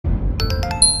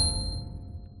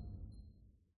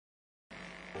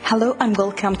Hello and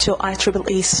welcome to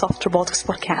IEEE Soft Robotics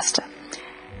podcast.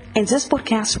 In this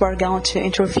podcast, we're going to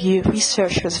interview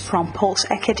researchers from both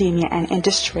academia and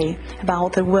industry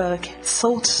about their work,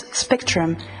 thoughts,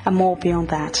 spectrum, and more beyond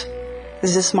that.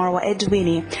 This is Marwa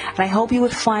Edwini, and I hope you will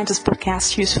find this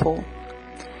podcast useful.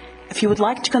 If you would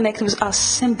like to connect with us,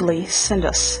 simply send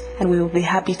us, and we will be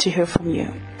happy to hear from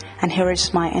you. And here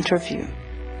is my interview.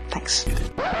 Thanks.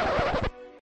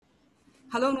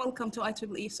 Hello and welcome to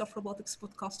IEEE Soft Robotics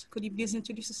podcast. Could you please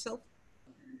introduce yourself?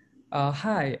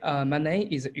 Hi, my name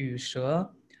is Yu She.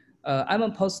 I'm a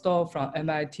postdoc from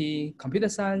MIT Computer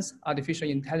Science Artificial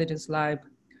Intelligence Lab.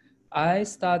 I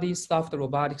study soft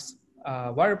robotics,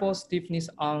 variable stiffness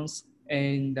arms,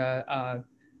 and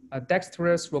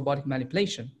dexterous robotic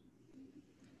manipulation.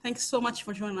 Thanks so much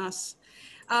for joining us.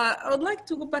 I would like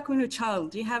to go back when you were a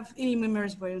child. Do you have any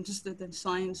memories where you're interested in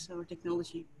science or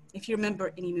technology? If you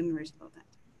remember any memories about that.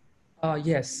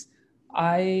 Yes,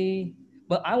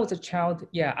 when I was a child,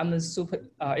 I'm super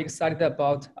excited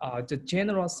about the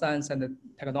general science and the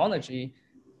technology.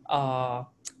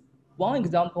 One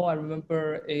example I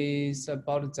remember is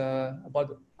about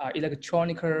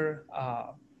electronic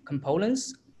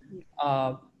components.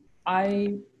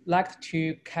 I liked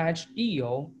to catch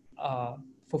eel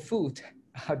for food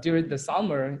during the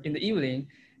summer in the evening,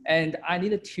 and I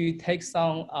needed to take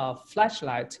some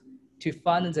flashlight to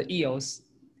find the eels.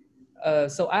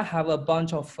 So I have a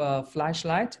bunch of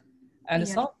flashlight, and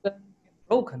some of them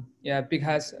broken,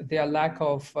 because they are lack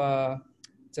of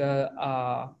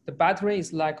the battery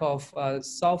is lack of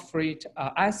sulfuric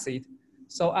acid.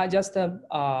 So I just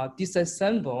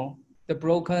disassemble the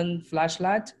broken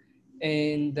flashlight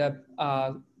and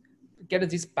get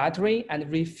this battery and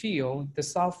refill the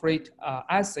sulfuric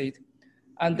acid.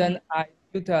 And then I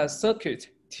put a circuit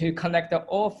to connect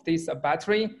all of this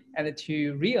battery and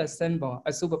to reassemble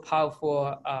a super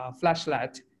powerful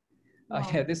flashlight.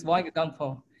 This is one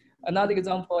example. Another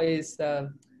example is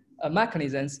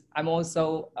mechanisms. I'm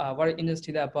also very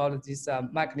interested about these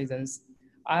mechanisms.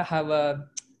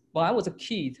 When I was a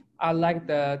kid, I liked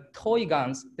the toy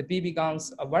guns, the BB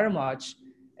guns very much.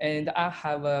 And I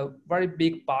have a very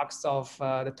big box of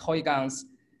the toy guns.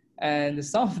 And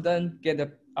some of them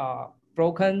get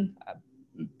broken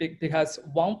because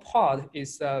one part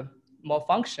is more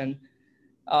function.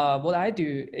 What I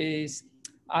do is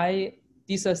I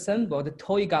disassemble the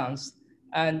toy guns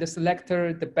and select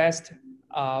the best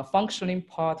functioning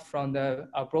part from the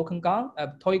broken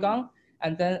toy gun,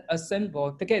 and then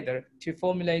assemble together to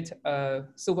formulate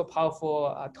super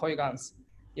powerful toy guns.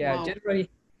 Wow. Generally,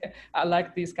 I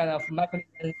like this kind of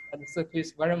mechanisms and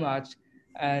circuits very much.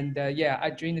 And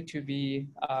I dreamed to be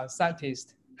a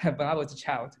scientist when I was a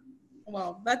child.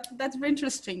 Wow, that's very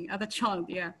interesting as a child,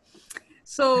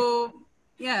 So,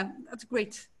 that's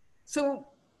great. So,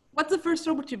 what's the first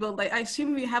robot you built? I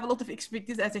assume you have a lot of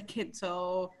expertise as a kid.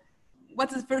 So,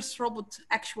 what's the first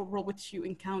actual robot you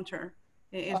encounter?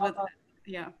 The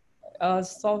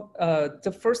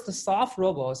first soft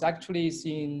robots actually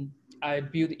I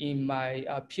built in my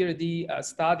PhD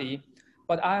study,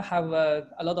 but I have a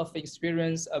lot of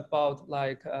experience about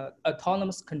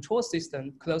autonomous control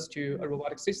system close to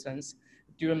robotic systems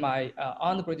during my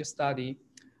undergraduate study.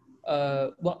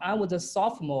 When I was a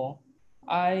sophomore,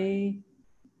 I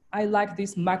like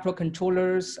these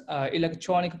microcontrollers,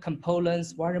 electronic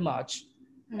components very much.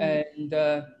 And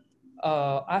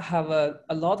I have a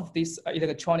lot of these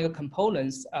electronic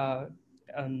components. I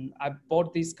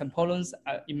bought these components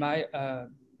in my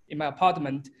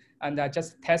apartment, and I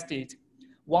just tested.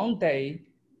 One day,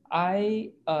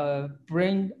 I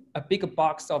bring a big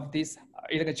box of these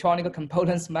electronic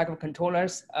components,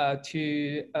 microcontrollers,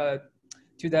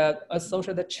 to the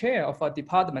associate chair of a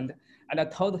department, and I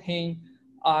told him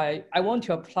I want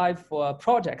to apply for a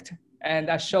project, and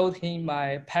I showed him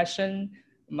my passion,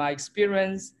 my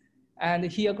experience, and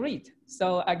he agreed.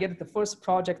 So I get the first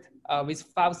project with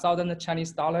 5,000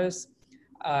 Chinese dollars,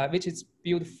 which is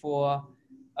built for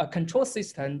a control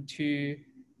system to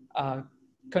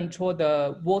control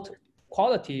the water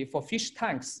quality for fish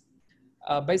tanks.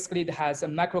 Basically, it has a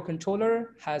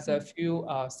microcontroller, has a few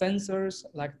sensors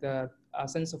like the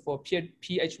sensor for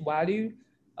pH value,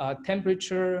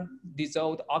 temperature,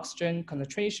 dissolved oxygen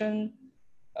concentration,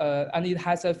 and it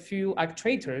has a few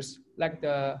actuators like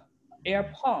the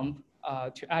air pump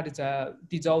to add the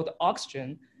dissolved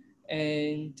oxygen,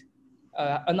 and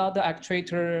another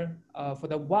actuator for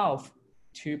the valve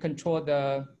to control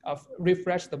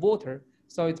refresh the water.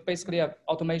 So it's basically an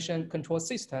automation control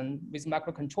system with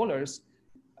microcontrollers.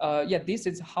 This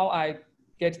is how I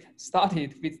get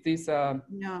started with this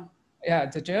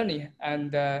the journey.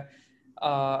 And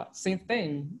since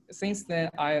then,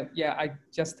 I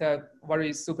just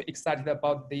very super excited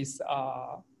about this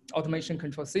automation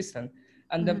control system.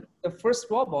 And the first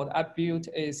robot I built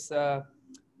is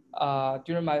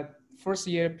during my first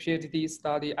year PhD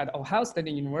study at Ohio State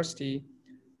University.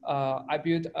 I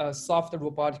built a soft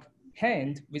robotic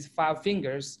hand with 5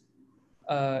 fingers.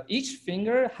 Each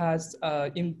finger has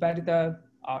embedded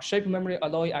shape memory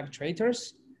alloy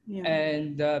actuators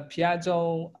and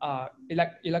piezo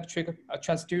electric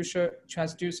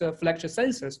transducer flexure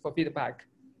sensors for feedback.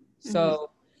 So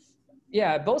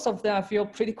yeah, both of them I feel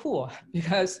pretty cool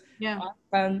because I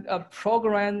can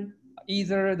program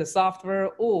either the software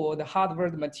or the hardware,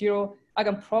 the material. I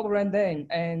can program them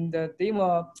and they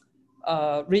will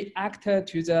react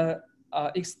to the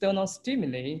external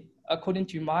stimuli according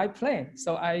to my plan.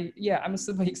 So I'm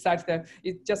super excited that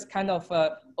it just kind of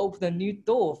opened a new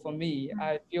door for me.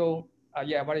 I feel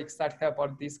very excited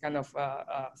about this kind of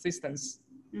systems.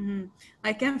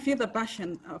 I can feel the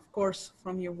passion, of course,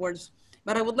 from your words.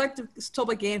 But I would like to stop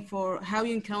again for how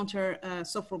you encounter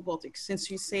soft robotics, since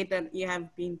you say that you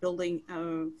have been building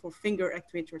for finger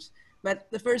actuators. But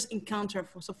the first encounter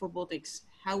for soft robotics,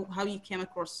 how you came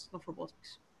across soft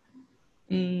robotics?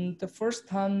 The first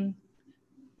time,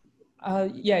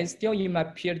 it's still in my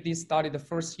PhD study the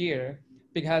first year,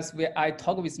 because I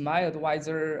talked with my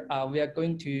advisor, we are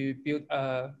going to build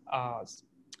a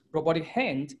robotic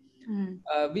hand.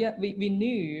 We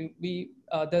knew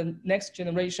the next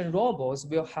generation robots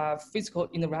will have physical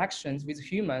interactions with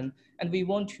human, and we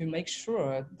want to make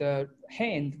sure the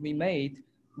hand we made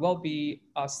will be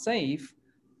safe.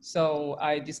 So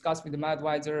I discussed with my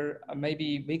advisor,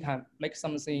 maybe we can make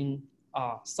something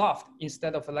soft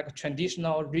instead of like a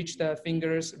traditional reach the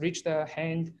fingers, reach the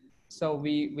hand. So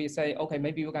we say, okay,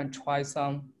 maybe we can try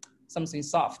something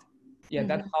soft. Yeah,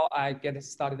 that's how I get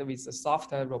started with the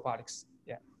soft robotics.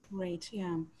 Yeah. Great,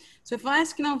 yeah. So if I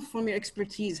ask now from your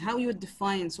expertise, how you would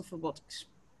define soft robotics?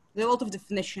 There are a lot of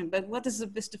definition, but what is the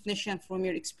best definition from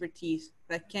your expertise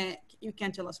that you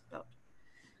can tell us about?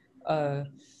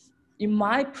 In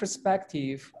my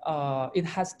perspective, it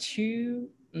has two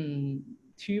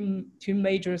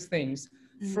major things.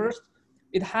 First,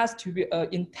 it has to be an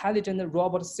intelligent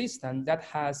robot system that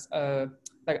has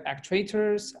like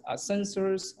actuators,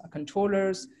 sensors,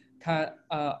 controllers, can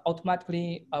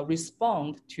automatically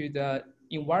respond to the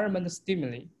environmental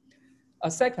stimuli.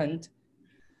 Second,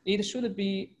 it should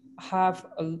have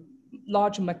a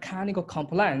large mechanical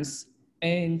compliance,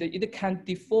 and it can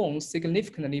deform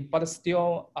significantly, but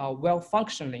still well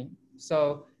functioning.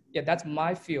 So yeah, that's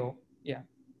my feel. Yeah.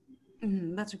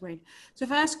 That's great. So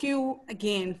if I ask you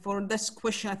again for this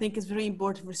question, I think is very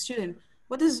important for student.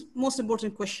 What is most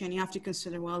important question you have to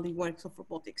consider while you work with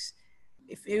robotics?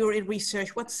 If you're in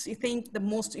research, what's you think the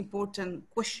most important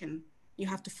question you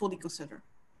have to fully consider?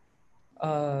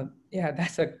 Yeah,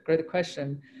 that's a great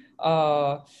question.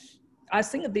 I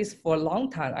think this for a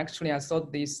long time. Actually, I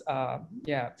thought this.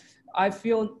 I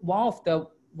feel one of the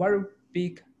very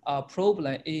big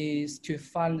problem is to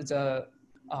find the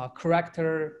correct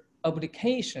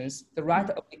applications, the right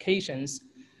applications,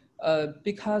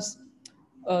 because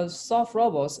soft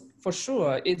robots, for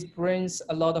sure, it brings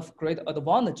a lot of great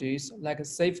advantages like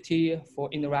safety for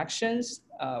interactions,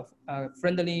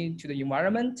 friendly to the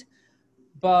environment,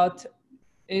 but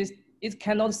it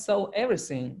cannot solve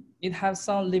everything. It has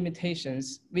some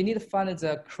limitations. We need to find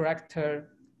the correct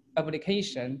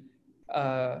application.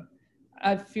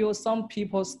 I feel some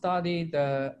people study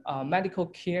the medical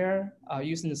care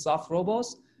using the soft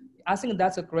robots. I think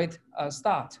that's a great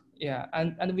start. Yeah,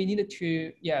 and we need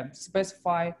to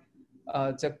specify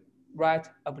the right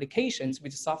applications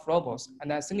with soft robots,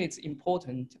 and I think it's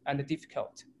important and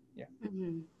difficult. Yeah.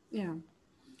 Yeah.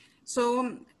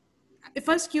 So if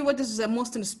I ask you what is the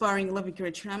most inspiring living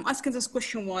creature, I'm asking this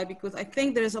question why, because I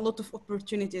think there is a lot of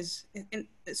opportunities, and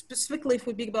specifically if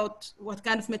we speak about what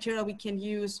kind of material we can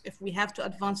use, if we have to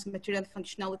advance material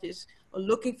functionalities or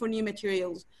looking for new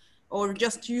materials, or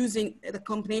just using the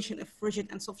combination of rigid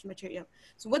and soft material.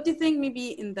 So what do you think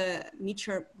maybe in the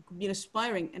nature could be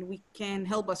inspiring and we can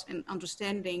help us in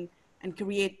understanding and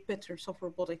create better soft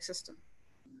robotic system?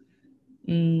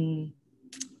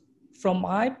 From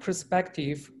my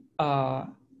perspective,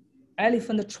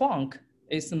 elephant trunk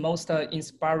is the most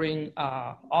inspiring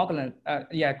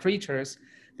creatures,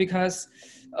 because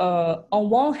on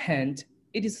one hand,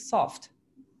 it is soft.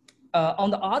 On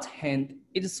the other hand,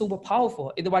 it is super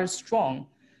powerful. It's very strong.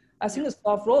 I think the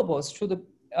soft robots should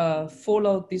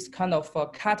follow this kind of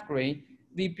category.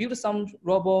 We build some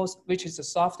robots which is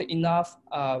soft enough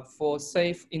for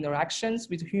safe interactions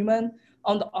with human.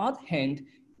 On the other hand,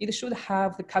 it should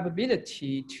have the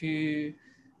capability to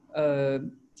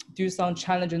do some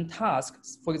challenging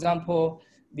tasks. For example,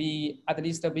 at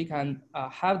least we can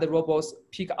have the robots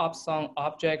pick up some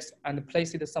objects and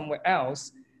place it somewhere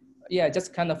else. Yeah,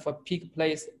 just kind of a pick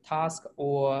place task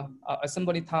or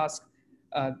assembly task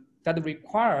that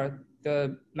require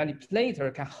the manipulator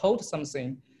can hold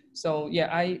something. So yeah,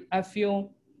 I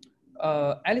feel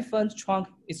elephant trunk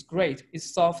is great.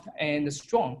 It's soft and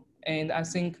strong. And I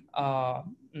think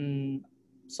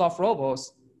soft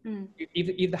robots, if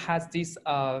it has these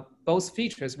both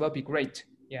features, will be great.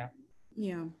 Yeah.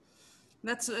 Yeah,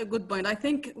 that's a good point. I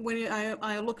think when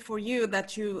I look for you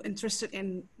that you're interested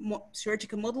in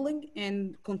theoretical modeling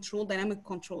and dynamic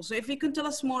control. So if you could tell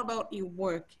us more about your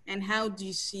work and how do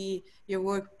you see your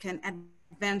work can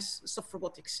advance soft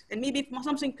robotics? And maybe if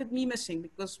something could be missing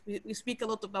because we speak a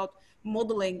lot about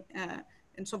modeling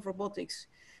in soft robotics.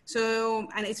 So,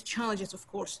 and its challenges, of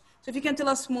course. So if you can tell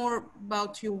us more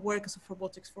about your work as soft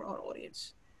robotics for our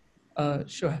audience.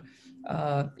 Sure.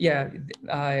 Yeah,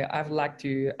 I've loved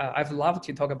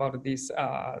to talk about this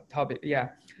topic. Yeah,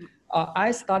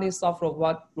 I studied soft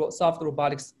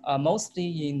robotics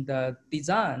mostly in the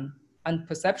design and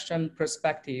perception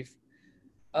perspective.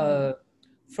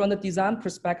 From the design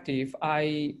perspective,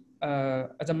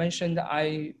 as I mentioned,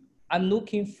 I'm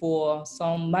looking for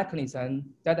some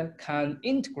mechanism that can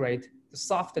integrate the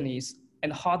softness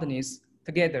and hardness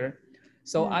together.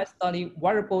 So I study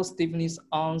variable stiffness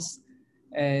arms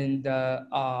and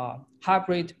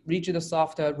hybrid rigid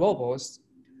soft robots.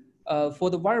 For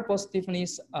the variable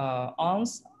stiffness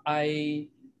arms, I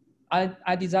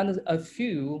designed a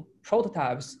few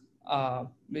prototypes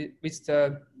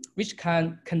which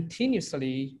can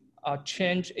continuously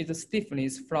change its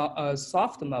stiffness from a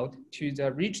soft mode to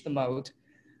the rigid mode.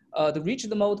 The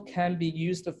rigid mode can be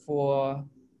used for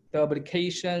the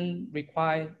application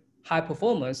require high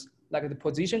performance, like the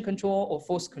position control or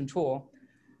force control.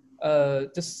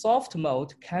 The soft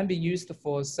mode can be used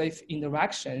for safe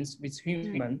interactions with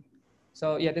human.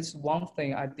 So yeah, that's one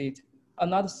thing I did.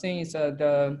 Another thing is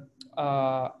the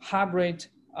hybrid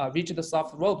rigid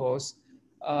soft robots.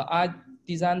 I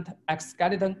designed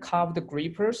exskeleton carved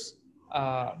grippers,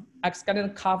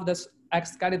 exskeleton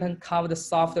carved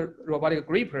soft robotic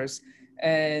grippers,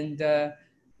 and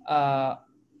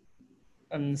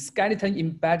skeleton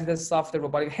embedded soft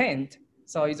robotic hand.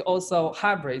 So it's also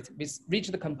hybrid with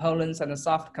rigid components and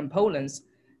soft components.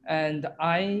 And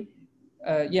I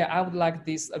would like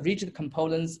these rigid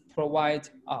components provide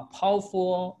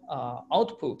powerful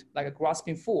output, like a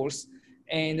grasping force,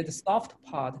 and the soft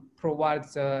part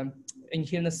provides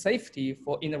inherent safety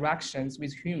for interactions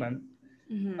with human.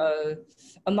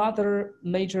 Another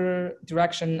major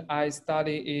direction I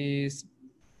study is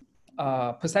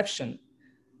perception.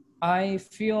 I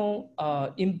feel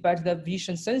embedded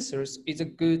vision sensors is a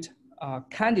good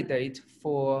candidate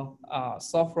for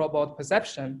soft robot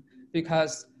perception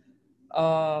because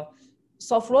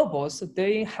soft robots,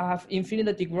 they have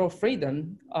infinite degree of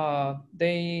freedom.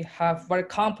 They have very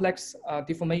complex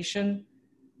deformation,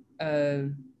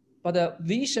 but a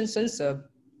vision sensor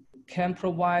can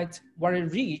provide very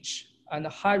rich and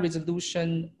high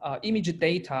resolution image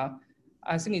data.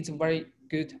 I think it's very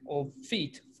good or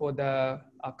fit for the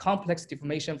complex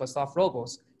deformation for soft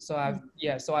robots. So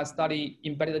I study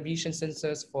embedded vision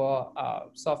sensors for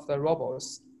soft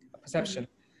robots perception.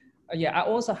 I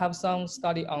also have some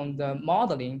study on the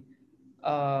modeling.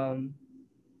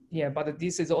 But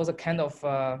this is also kind of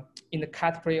in the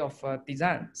category of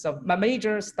design. So my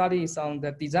major study is on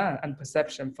the design and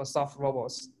perception for soft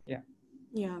robots.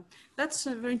 Yeah, that's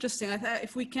very interesting.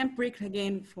 If we can break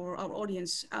again for our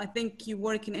audience, I think you're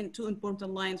working in two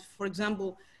important lines. For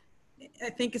example, I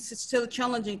think it's still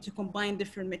challenging to combine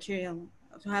different material,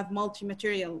 to have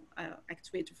multi-material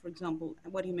actuator, for example,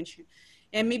 what you mentioned.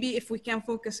 And maybe if we can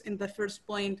focus in the first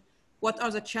point, what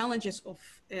are the challenges of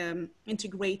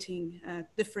integrating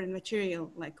different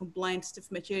material, like compliant stiff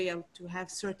material to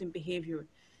have certain behavior?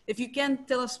 If you can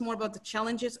tell us more about the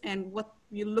challenges and what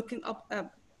you're looking up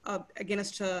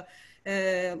against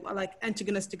like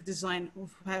antagonistic design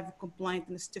of have compliant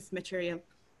and stiff material,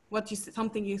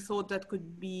 something you thought that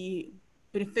could be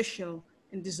beneficial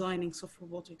in designing soft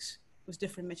robotics with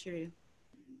different material?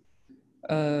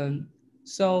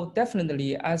 So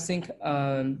definitely, I think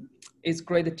it's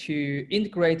great to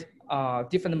integrate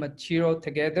different material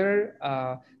together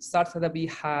such that we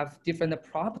have different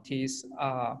properties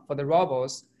for the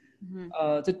robots.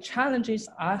 The challenges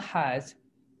I had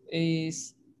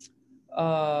is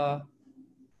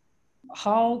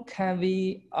how can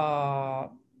we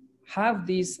have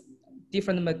these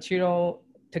different material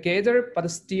together but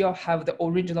still have the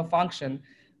original function?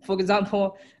 For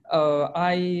example,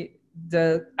 I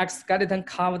the exoskeleton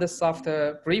covered soft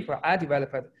gripper I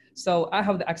developed. So I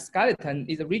have the exoskeleton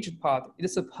is a rigid part. It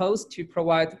is supposed to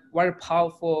provide very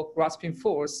powerful grasping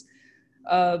force,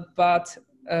 but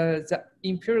the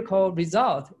empirical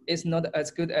result is not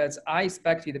as good as I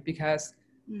expected because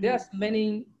there's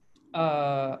many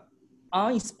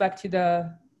unexpected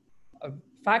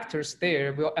factors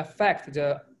there will affect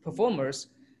the performers.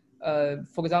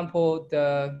 For example,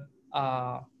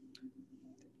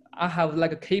 I have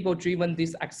like a cable-driven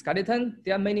this exoskeleton.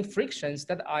 There are many frictions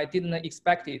that I didn't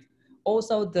expect it.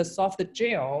 Also, the soft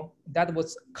gel that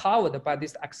was covered by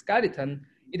this exoskeleton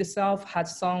itself had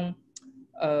some,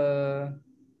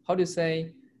 how do you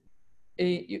say,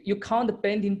 you can't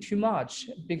bend in too much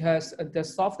because the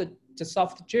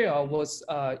soft gel was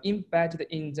embedded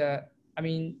in the,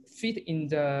 fit in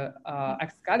the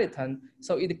exoskeleton.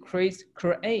 So it creates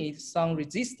some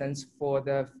resistance for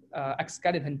the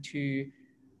exoskeleton to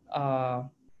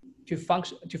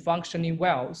functioning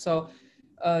well. So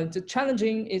the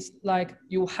challenging is like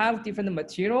you have different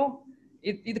material,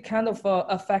 it kind of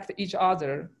affect each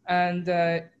other, and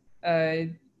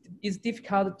it's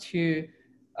difficult to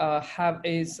have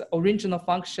its original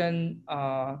function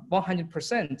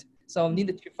 100%. So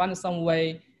needed to find some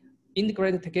way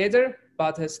integrate together,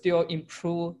 but still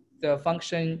improve the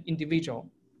function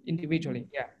individually.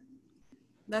 Yeah.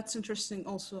 That's interesting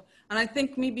also. And I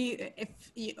think maybe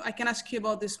I can ask you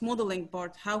about this modeling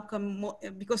part, how come,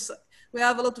 because we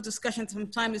have a lot of discussion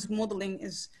sometimes modeling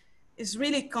is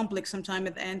really complex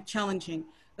sometimes and challenging.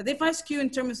 But if I ask you in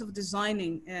terms of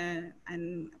designing,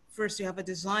 and first you have a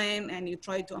design and you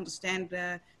try to understand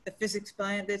the physics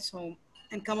behind it, so,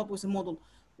 and come up with a model,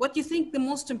 what do you think the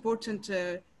most important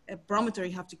parameter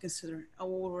you have to consider?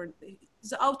 Or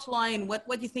the outline, what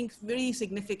do you think is very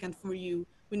significant for you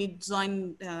when you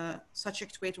design such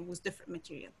actuator with different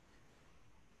material?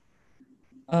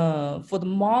 For the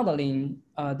modeling,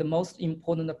 the most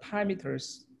important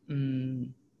parameters,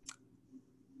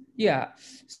 yeah.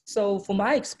 So for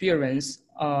my experience,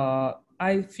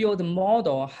 I feel the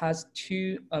model has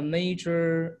two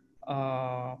major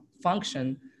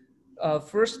function.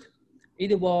 First,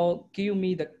 it will give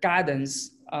me the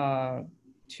guidance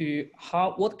to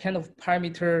what kind of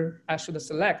parameter I should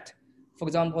select. For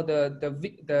example,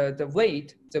 the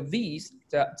weight, the width,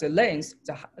 the length,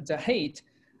 the height.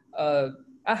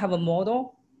 I have a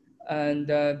model,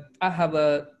 and I have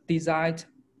a designed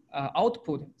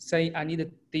output. Say I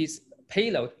need this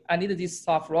payload. I need this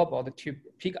soft robot to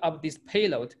pick up this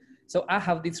payload. So I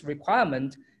have this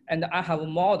requirement, and I have a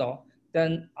model.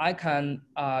 Then I can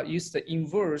use the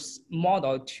inverse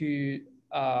model to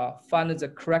find the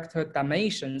correct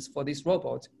dimensions for this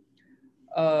robot.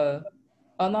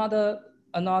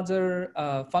 Another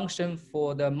function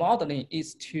for the modeling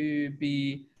is to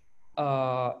be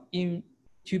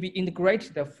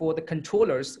integrated for the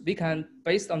controllers. We can,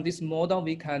 based on this model,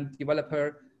 we can develop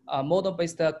a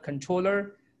model-based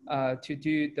controller to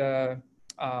do the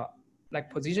like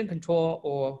position control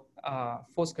or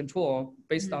force control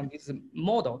based on this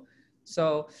model.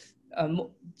 So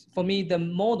for me, the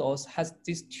models has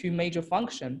these two major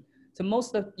functions. The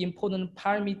most important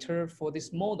parameter for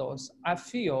these models, I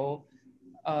feel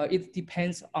it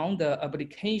depends on the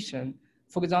application.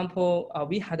 For example,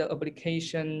 we had an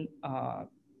application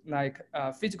like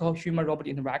physical human-robot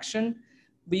interaction.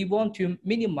 We want to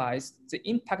minimize the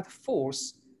impact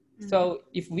force. So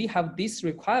if we have this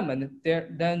requirement,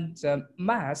 then the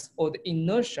mass or the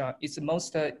inertia is the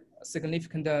most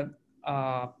significant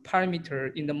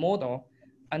parameter in the model,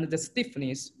 and the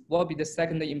stiffness will be the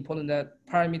second important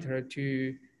parameter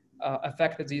to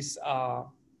affect this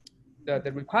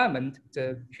the requirement,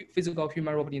 the physical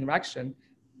human-robot interaction.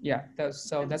 Yeah,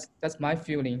 that's my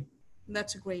feeling.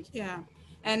 That's great, yeah.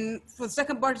 And for the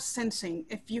second part, sensing,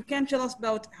 if you can tell us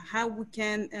about how we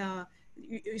can,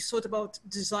 you thought about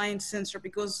design sensor,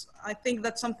 because I think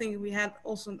that's something we had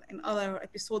also in other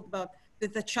episode about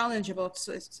the challenge about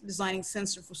designing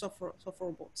sensor for software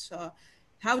robots.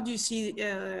 How do you see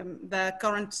the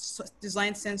current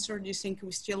design sensor? Do you think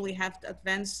we still have to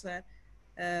advance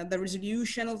the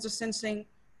resolution of the sensing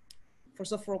for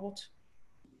software robots?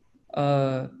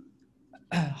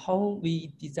 How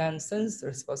we design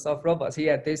sensors for soft robots?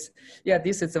 This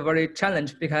is a very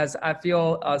challenge, because I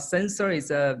feel a sensor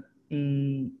is a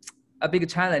big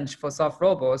challenge for soft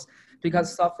robots,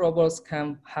 because soft robots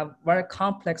can have very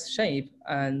complex shape,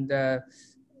 and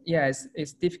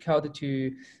it's difficult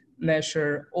to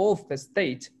measure all of the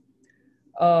state.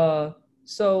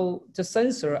 So the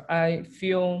sensor, I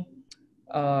feel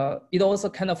it also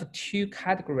kind of two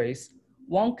categories.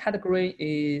 One category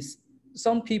is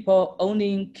some people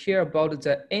only care about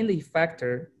the end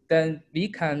effector, then we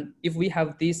can, if we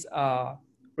have this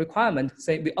requirement,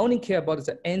 say we only care about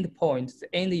the end point,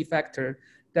 the end effector,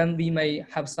 then we may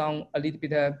have some a little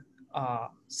bit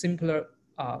simpler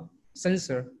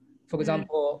sensor. For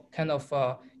example, kind of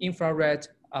infrared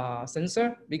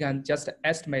sensor, we can just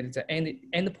estimate the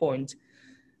end point.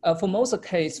 For most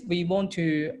case, we want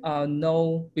to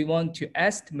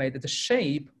estimate the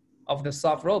shape of the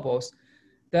soft robots.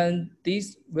 Then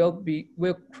this will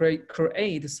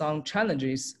create some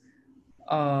challenges.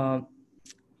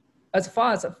 As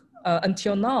far as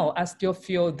until now, I still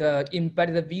feel the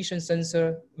embedded vision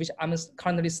sensor, which I'm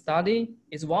currently studying,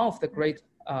 is one of the great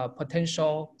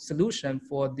potential solution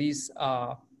for this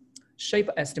shape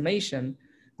estimation,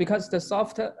 because the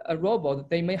soft robot,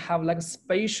 they may have like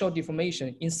spatial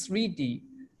deformation in 3D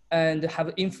and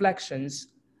have inflections.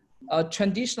 A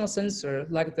traditional sensor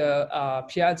like the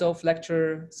piezo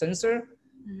flexure sensor,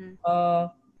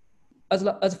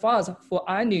 as far as for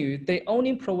I knew, they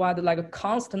only provide like a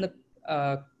constant,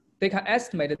 they can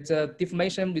estimate the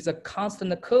deformation with a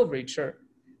constant curvature.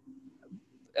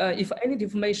 If any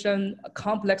deformation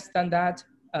complex than that,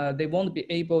 they won't be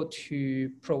able to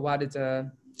provide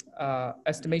the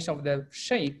estimation of the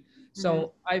shape.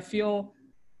 So I feel,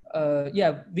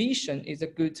 yeah, vision is a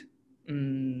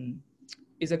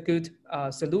good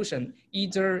solution,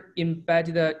 either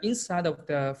embedded inside of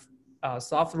the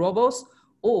soft robots,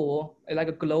 or like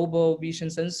a global vision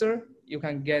sensor. You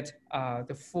can get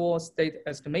the full state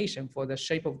estimation for the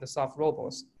shape of the soft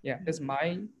robots. Yeah, that's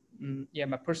my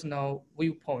my personal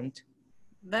viewpoint.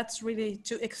 That's really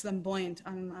two excellent point.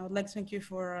 I would like to thank you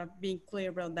for being clear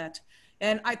about that.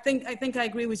 And I think I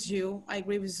agree with you. I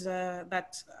agree with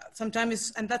that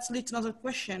sometimes, and that's leads to another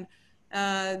question.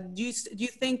 Do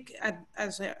you think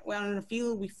we're in the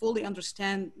field, we fully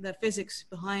understand the physics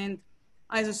behind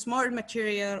either smart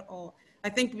material, or I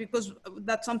think because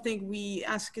that's something we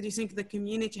ask, do you think the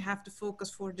community have to focus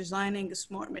for designing a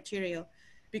smart material?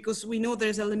 Because we know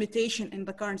there's a limitation in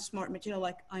the current smart material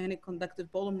like ionic conductive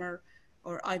polymer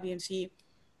or IBMC.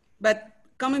 But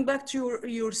coming back to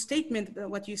your statement,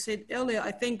 what you said earlier,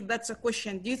 I think that's a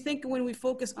question. Do you think when we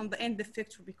focus on the end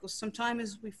effector, because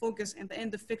sometimes we focus on the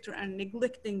end effector and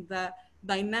neglecting the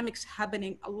dynamics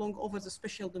happening along over the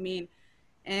spatial domain?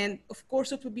 And of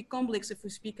course, it would be complex if we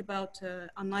speak about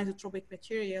anisotropic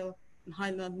material and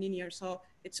highly nonlinear. So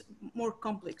it's more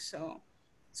complex.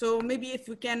 So maybe if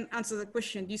we can answer the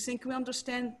question, do you think we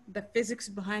understand the physics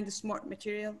behind the smart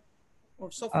material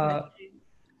or soft material?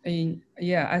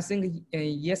 Yeah, I think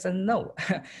yes and no.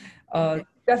 Okay.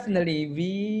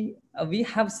 Definitely, we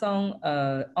have some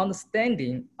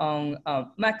understanding on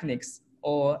mechanics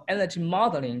or energy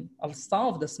modeling of some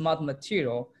of the smart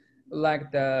material,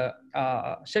 like the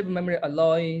shape memory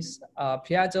alloys,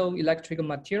 piezoelectric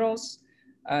materials,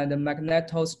 and the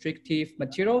magnetostrictive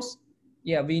materials.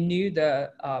 Yeah, we knew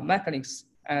the mechanics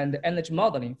and energy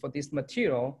modeling for this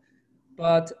material,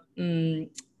 but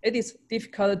it is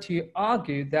difficult to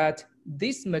argue that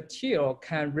this material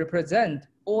can represent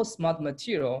all smart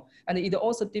material, and it is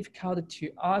also difficult to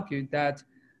argue that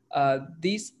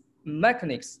these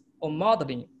mechanics or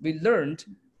modeling we learned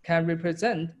can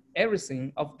represent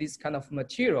everything of this kind of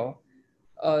material.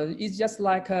 It's just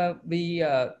like we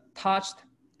touched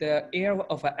the ear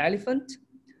of an elephant.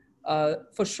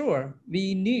 For sure,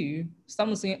 we knew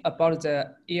something about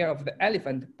the ear of the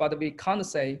elephant, but we can't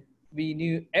say we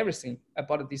knew everything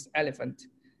about this elephant.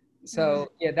 So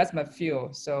yeah, that's my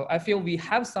feel. So I feel we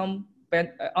have some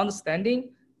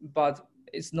understanding, but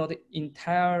it's not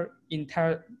entire.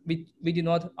 We do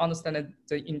not understand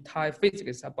the entire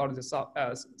physics about the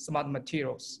smart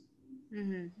materials.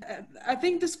 I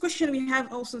think this question we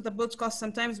have also the podcast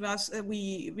sometimes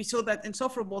we saw that in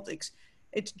soft robotics,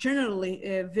 it's generally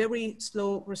a very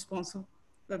slow responsive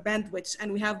bandwidth,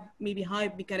 and we have maybe high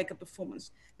mechanical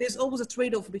performance. There's always a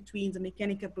trade-off between the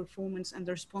mechanical performance and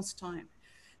the response time.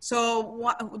 So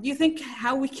do you think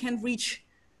how we can reach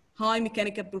high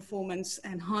mechanical performance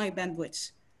and high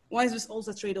bandwidth? Why is this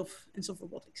also a trade-off in soft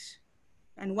robotics?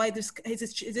 And why is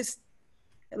this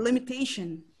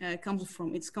limitation comes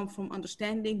from? It's come from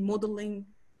understanding, modeling,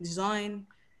 design.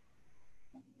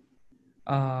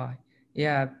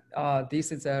 Yeah,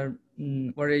 this is a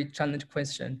very challenging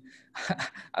question.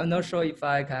 I'm not sure if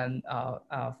I can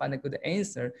find a good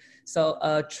answer. So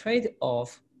a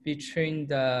trade-off between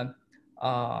the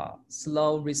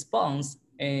slow response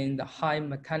and the high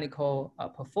mechanical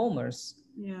performance.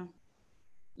 Yeah.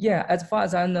 Yeah, as far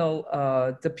as I know,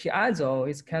 the piezo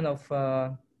is kind of,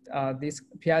 this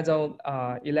piezo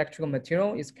electrical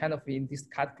material is kind of in this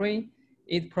category.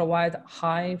 It provides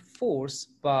high force,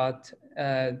 but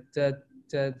the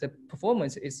the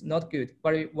performance is not good.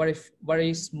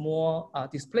 Very small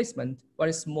displacement,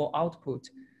 very small output.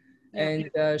 Yeah.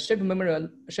 And shape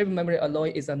memory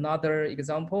alloy is another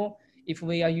example. If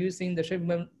we are using the shape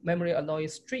memory alloy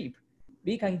strip,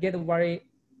 we can get a very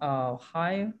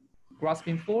high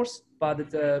grasping force, but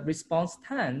the response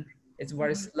time is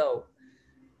very slow.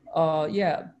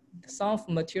 Yeah, some of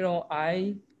material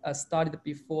I studied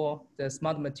before, the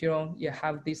smart material, you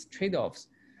have these trade-offs.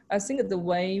 I think the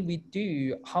way we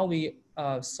do, how we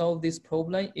solve this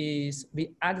problem is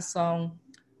we add some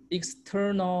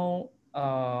external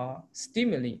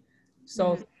stimuli.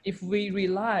 So if we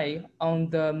rely on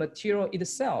the material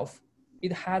itself,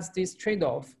 it has this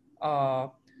trade-off.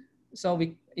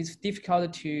 It's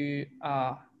difficult to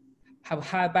have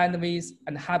high bandwidth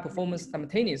and high performance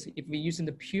simultaneously if we're using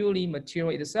the purely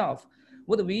material itself.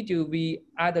 What we do, we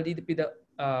add a little bit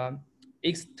of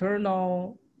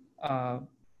external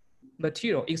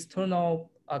material,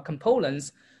 external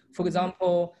components. For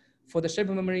example, for the shape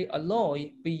memory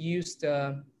alloy, we use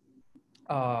the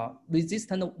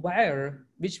resistant wire,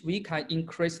 which we can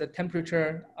increase the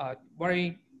temperature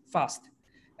very fast.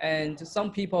 And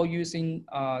some people using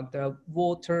the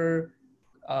water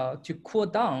to cool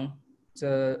down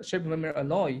the shape memory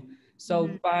alloy. So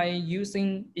by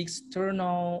using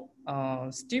external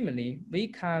stimuli, we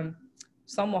can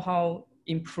somehow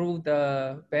improve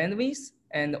the bandwidth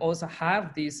and also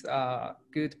have this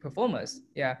good performance.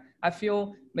 Yeah, I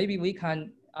feel maybe we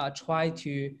can try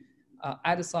to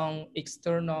add some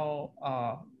external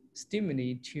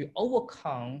stimuli to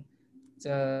overcome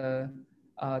the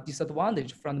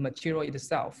disadvantage from the material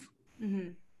itself.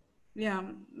 Yeah,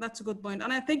 that's a good point.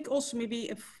 And I think also maybe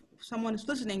if someone is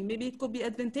listening, maybe it could be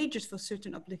advantageous for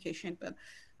certain application, but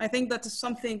I think that is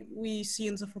something we see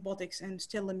in the robotics and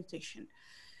still limitation.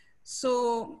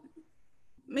 So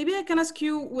maybe I can ask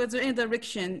you whether any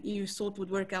direction you thought would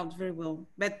work out very well,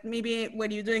 but maybe when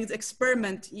you're doing the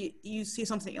experiment, you see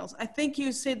something else. I think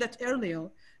you said that earlier,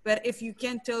 but if you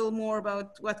can tell more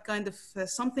about what kind of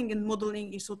something in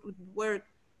modeling you thought would work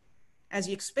as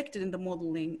you expected in the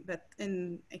modeling, but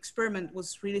in experiment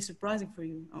was really surprising for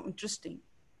you or interesting.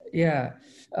 Yeah,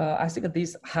 I think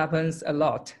this happens a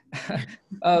lot.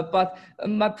 But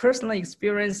my personal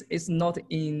experience is not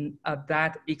in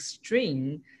that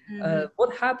extreme.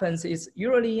 What happens is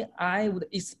usually I would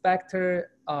expect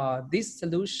this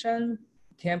solution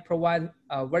can provide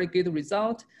a very good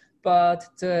result, but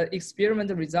the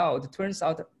experimental result turns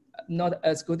out not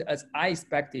as good as I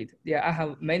expected. Yeah, I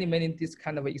have many this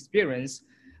kind of experience.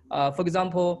 For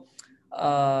example,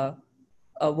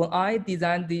 when I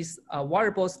designed this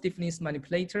variable stiffness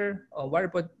manipulator,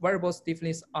 variable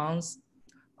stiffness arms,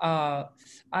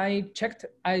 I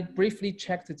briefly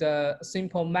checked the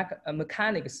simple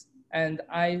mechanics, and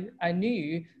I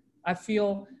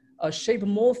feel shape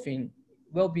morphing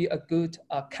will be a good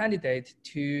candidate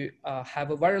to have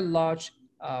a very large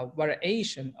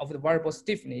variation of the variable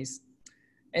stiffness.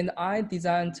 And I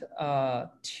designed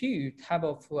two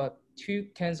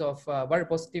kinds of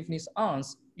variable stiffness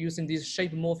arms using this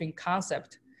shape morphing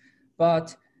concept,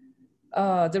 but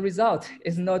the result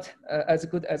is not as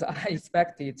good as I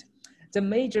expected. The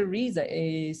major reason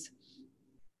is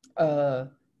the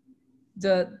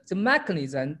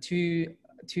mechanism to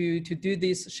do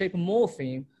this shape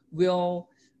morphing will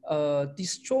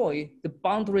destroy the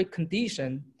boundary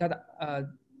condition that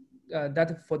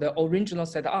for the original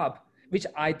setup, which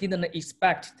I didn't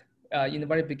expect in the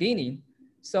very beginning.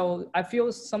 So I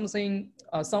feel some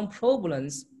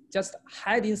problems just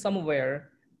hiding somewhere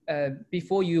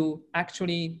before you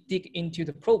actually dig into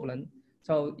the problem.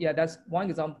 So yeah, that's one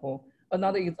example.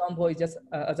 Another example is just,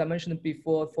 as I mentioned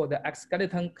before, for the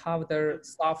exoskeleton covered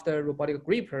softer robotic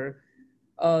gripper.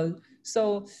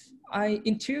 So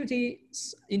intuitively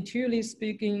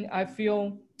speaking, I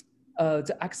feel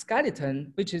the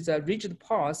exoskeleton, which is a rigid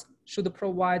part, should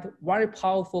provide very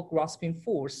powerful grasping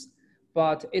force,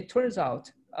 but it turns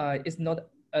out it's not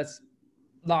as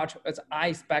large as I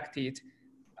expected,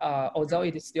 although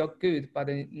it is still good, but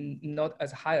not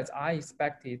as high as I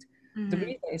expected. The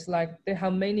reason is like they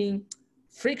have many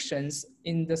frictions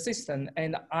in the system,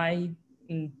 and I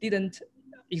didn't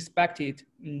expect it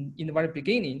in the very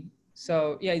beginning.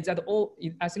 So yeah,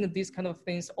 I think these kind of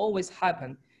things always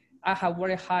happen. I have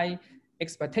very high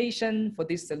expectation for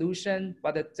this solution,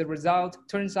 but the result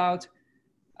turns out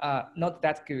not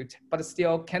that good, but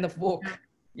still kind of work.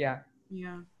 Yeah.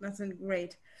 Yeah, that's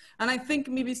great. And I think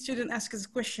maybe student ask us a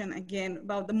question again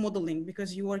about the modeling,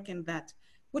 because you work in that.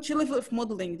 Which level of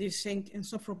modeling do you think in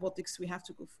soft robotics we have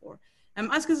to go for? I'm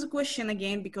asking this question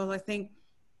again because I think,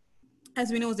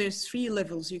 as we know, there's 3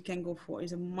 levels you can go for: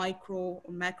 is a micro,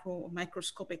 or macro, or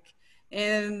microscopic.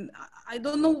 And I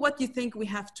don't know what you think we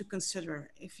have to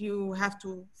consider if you have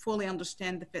to fully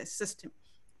understand the system,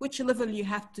 which level you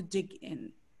have to dig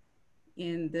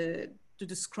to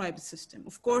describe the system.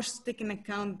 Of course, take into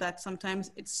account that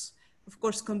sometimes it's, of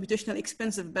course, computationally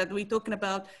expensive, but we're talking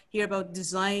about here about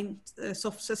design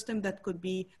soft system that could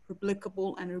be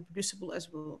replicable and reproducible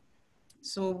as well.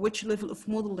 So which level of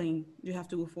modeling do you have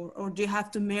to go for? Or do you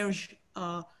have to merge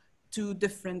two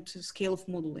different scale of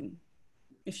modeling?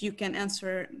 If you can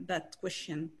answer that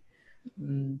question.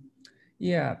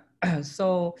 Yeah,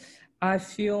 so I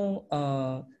feel,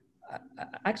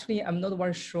 actually, I'm not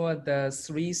very sure the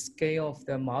three scale of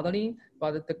the modeling,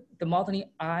 but the modeling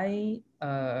I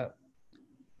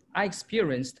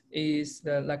experienced is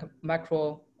the like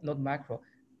macro, not macro.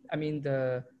 I mean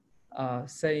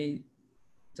say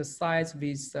the size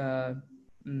with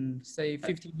say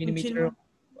 50 millimeter.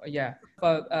 Yeah,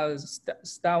 but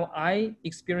style I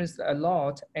experienced a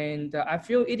lot, and I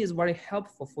feel it is very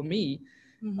helpful for me.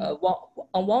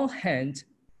 On one hand,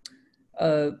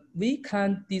 we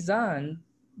can design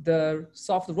the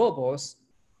soft robots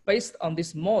based on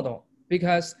this model,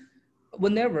 because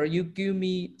whenever you give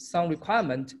me some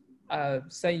requirement,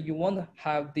 say you want to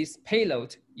have this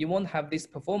payload, you want to have this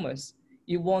performance,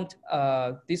 you want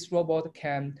this robot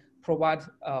can provide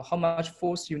how much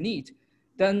force you need,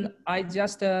 then I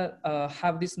just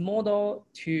have this model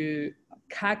to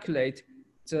calculate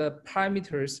the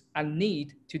parameters I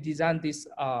need to design this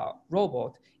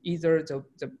robot, either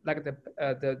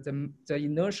the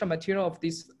inertial material of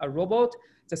this robot,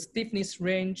 the stiffness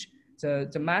range,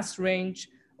 the mass range,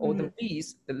 or the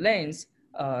width, the length,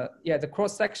 the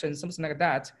cross section, something like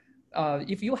that.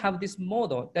 If you have this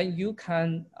model, then you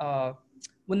can,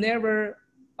 whenever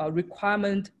a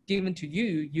requirement given to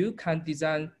you, you can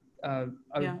design a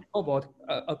robot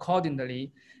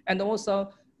accordingly. And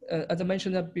also, as I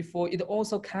mentioned before, it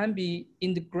also can be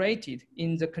integrated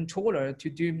in the controller to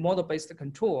do model-based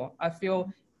control. I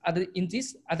feel at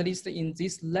least in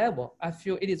this level, I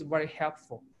feel it is very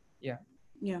helpful. Yeah.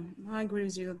 Yeah, I agree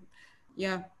with you.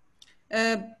 Yeah.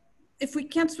 If we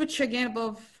can switch again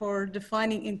above for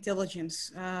defining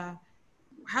intelligence,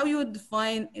 how you would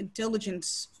define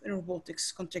intelligence in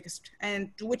robotics context,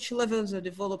 and to which levels are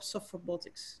developed soft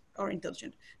robotics are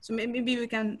intelligent? So maybe we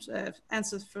can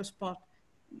answer the first part.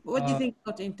 What do you think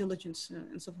about intelligence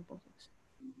in soft robotics?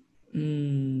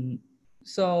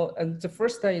 So the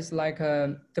first is like,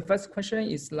 the first question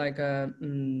is like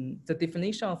the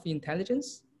definition of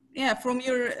intelligence. Yeah, from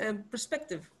your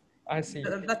perspective. I see.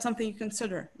 That's something you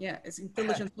consider. Yeah, it's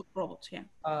intelligent robots. Yeah.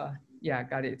 Yeah,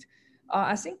 got it.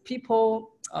 I think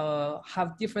people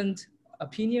have different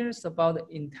opinions about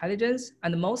intelligence,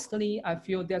 and mostly I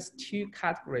feel there's two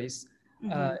categories,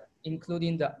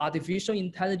 including the artificial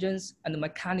intelligence and the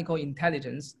mechanical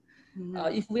intelligence.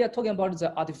 If we are talking about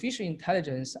the artificial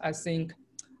intelligence, I think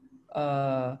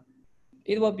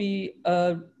it will be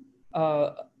a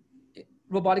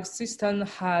robotic system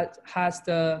has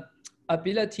the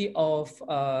ability of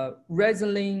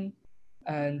reasoning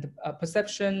and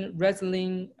perception,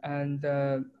 reasoning, and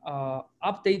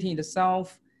updating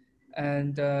itself,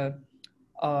 and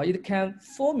it can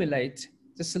formulate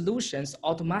the solutions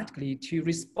automatically to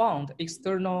respond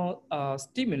external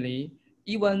stimuli,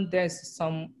 even there's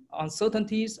some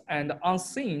uncertainties and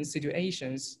unseen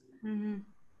situations.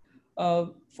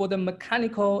 For the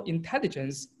mechanical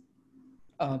intelligence,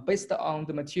 based on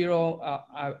the material,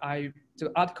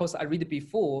 the articles I read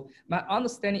before, my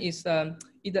understanding is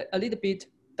it a little bit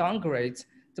downgrades.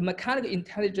 The mechanical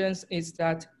intelligence is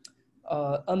that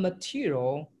a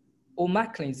material or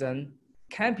mechanism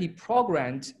can be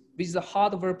programmed with the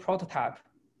hardware prototype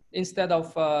instead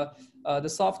of the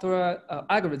software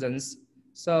algorithms.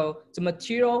 So the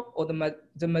material or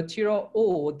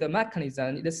the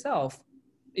mechanism itself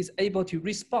is able to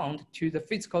respond to the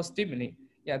physical stimuli.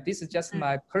 Yeah, this is just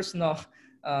my personal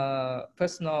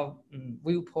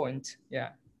viewpoint. Yeah.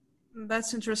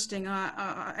 That's interesting.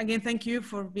 Again, thank you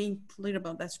for being clear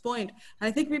about that point. And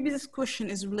I think maybe this question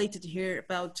is related here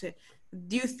about,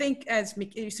 do you think, as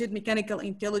you said, mechanical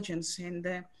intelligence, and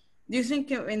do you think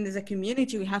in the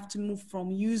community we have to move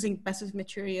from using passive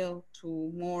material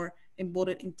to more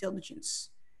embodied intelligence?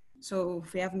 So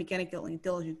if we have mechanical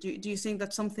intelligence, do you think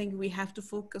that's something we have to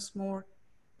focus more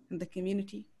in the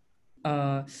community?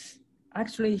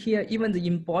 Actually, here, even the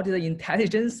embodied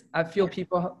intelligence, I feel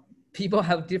people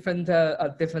have different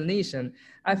definition.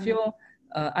 I feel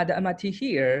at the MIT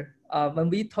here, when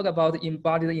we talk about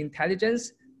embodied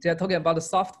intelligence, they're talking about the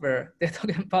software, they're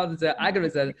talking about the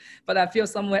algorithm, but I feel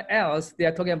somewhere else,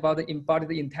 they're talking about the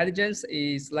embodied intelligence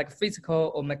is like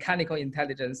physical or mechanical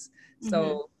intelligence.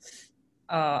 So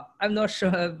I'm not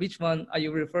sure which one are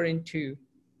you referring to.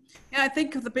 Yeah, I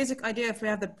think of the basic idea, if we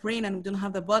have the brain and we don't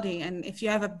have the body, and if you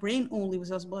have a brain only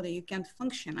without body, you can't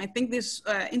function. I think this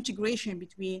integration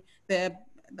between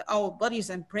our bodies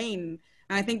and brain,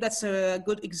 and I think that's a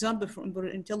good example for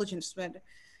embedded intelligence.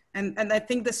 And I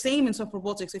think the same in soft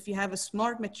robotics. If you have a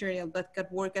smart material that can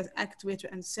work as actuator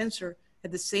and sensor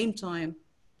at the same time,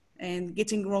 and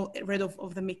getting rid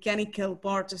of the mechanical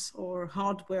parts or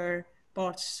hardware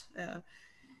parts,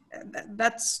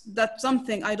 that's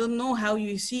something I don't know how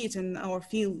you see it in our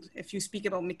field. If you speak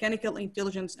about mechanical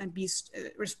intelligence and be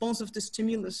responsive to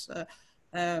stimulus,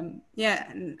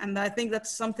 yeah, and I think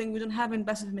that's something we don't have in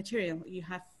passive material. You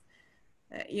have,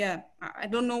 yeah, I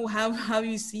don't know how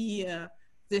you see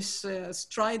this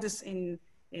strides in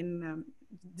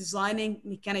designing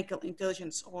mechanical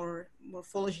intelligence or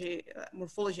morphology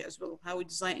as well. How we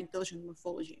design intelligent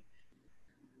morphology.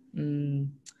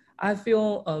 I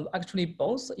feel actually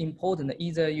both important.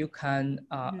 Either you can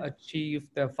achieve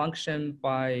the function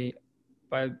by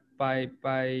like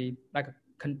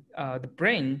the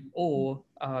brain or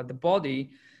the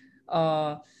body.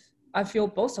 I feel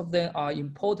both of them are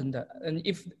important. And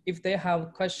if they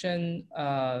have question,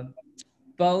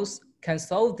 both can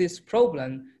solve this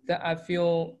problem, then I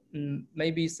feel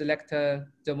maybe select the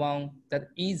one that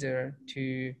easier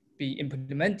to be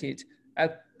implemented.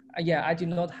 Yeah, I do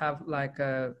not have like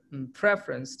a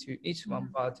preference to each one,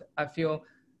 but I feel,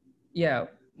 yeah,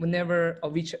 whenever or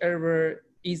whichever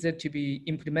easier to be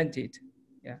implemented.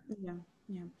 Yeah. Yeah,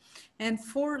 yeah. And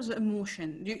for the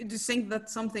emotion, do you think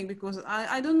that's something, because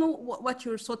I don't know what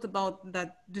your thought about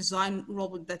that design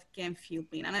robot that can feel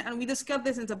pain. And we discussed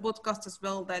this in the podcast as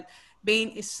well, that pain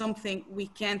is something we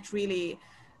can't really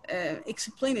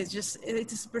explain. It's just,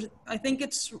 I think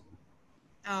it's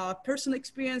personal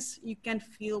experience. You can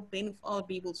feel pain of other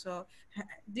people. So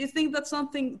do you think that's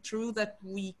something true, that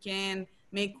we can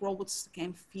make robots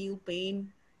can feel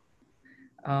pain?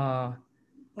 I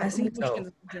Or think so. emotions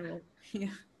in general? Yeah.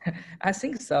 I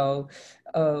think so.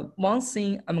 One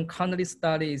thing I'm currently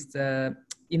studying is the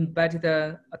embedded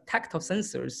tactile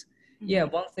sensors. Yeah,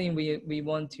 one thing we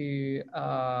want to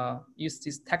use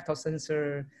this tactile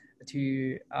sensor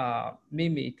to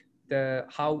mimic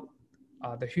how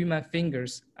the human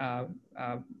fingers,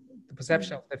 the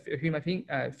perception of the human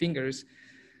fingers.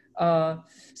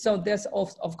 So that's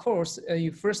of course,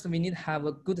 first we need to have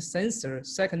a good sensor.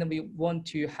 Second, we want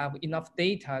to have enough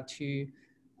data to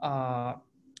uh,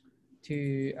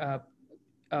 to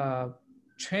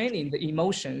training the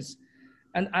emotions.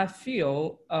 And I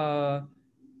feel,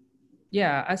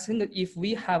 yeah, I think that if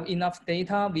we have enough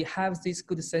data, we have this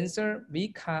good sensor, we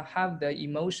can have the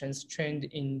emotions trained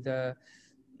in the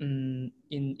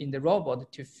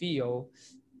robot to feel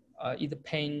either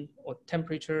pain or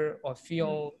temperature, or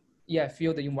feel, yeah,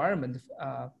 feel the environment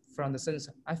from the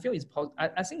sensor. I feel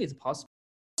I think it's possible.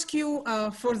 Ask you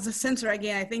for the sensor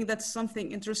again. I think that's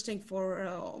something interesting for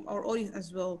our audience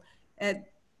as well.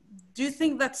 Do you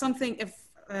think that's something, if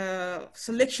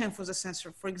selection for the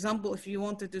sensor, for example, if you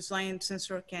want to design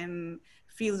sensor can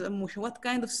feel the emotion, what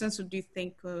kind of sensor do you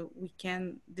think we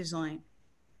can design?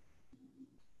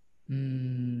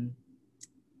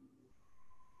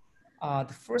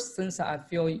 The first sensor I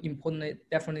feel important,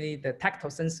 definitely the tactile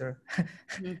sensor.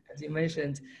 As you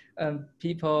mentioned,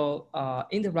 people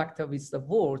interact with the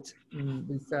world,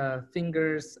 with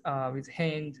fingers, with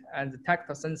hand, and the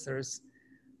tactile sensors.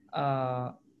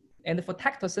 And for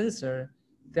tactile sensor,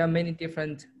 there are many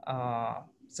different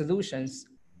solutions.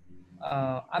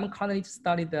 I'm currently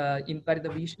studying the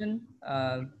embedded vision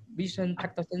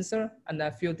tactile sensor, and I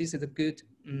feel this is a good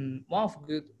one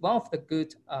of the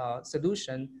good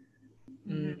solution.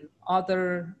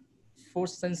 Other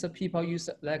force sensor people use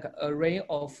like array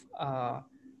of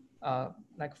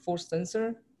like force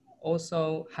sensor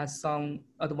also has some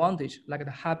advantage, like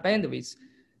the high bandwidth.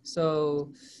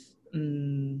 So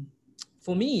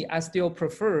for me, I still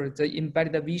prefer the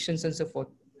embedded vision sensor for,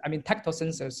 I mean, tactile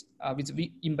sensors with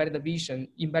embedded vision,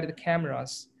 embedded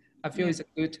cameras. I feel it's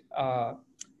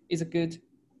a good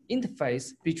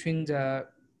interface between the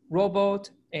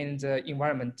robot and the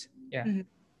environment. Yeah.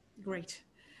 Great.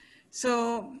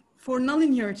 So for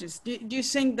nonlinearities, do you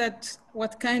think that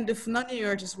what kind of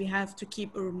nonlinearities we have to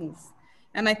keep or remove?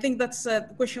 And I think that's the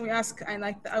question we ask, and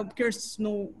I'm curious to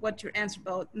know what your answer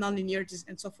about nonlinearities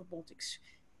and soft robotics.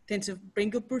 Tend to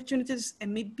bring opportunities,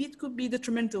 and maybe it could be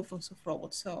detrimental for soft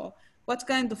robots. So what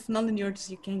kind of nonlinearities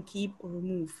you can keep or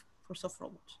remove for soft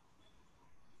robots?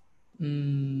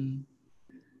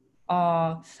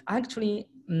 Actually,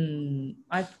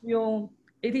 I feel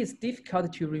it is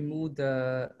difficult to remove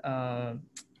the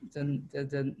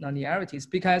nonlinearities,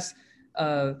 because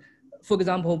for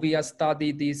example, we have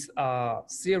studied this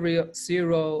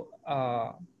serial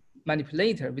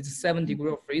manipulator with 7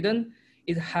 degrees of freedom.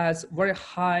 It has very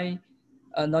high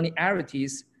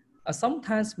nonlinearities.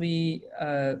 Sometimes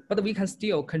but we can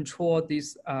still control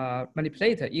this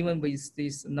manipulator even with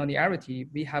this nonlinearity.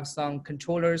 We have some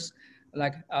controllers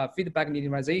like feedback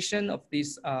linearization of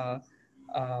this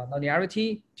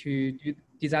nonlinearity to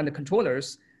design the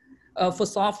controllers. For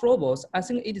soft robots, I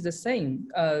think it is the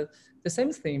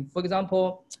same thing. For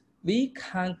example, we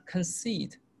can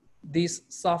conceive these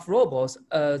soft robots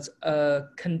as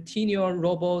continual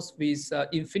robots with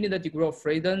infinite degree of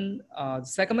freedom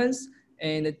segments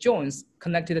and joints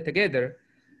connected together.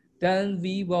 Then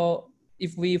we will,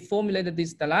 if we formulate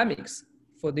these dynamics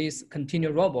for this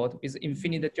continual robot with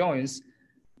infinite joints,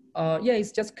 yeah,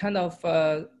 it's just kind of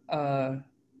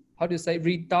how do you say,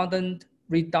 redundant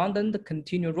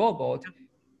continual robot,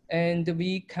 and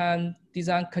we can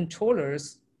design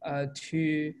controllers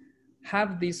to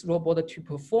have this robot to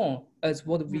perform as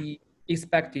what we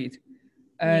expected.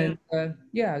 And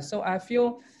yeah, so I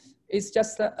feel it's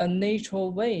just a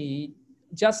natural way,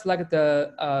 just like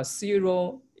the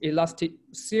zero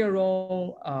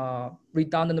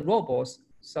redundant robots.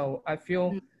 So I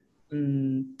feel,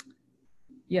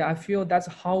 yeah, I feel that's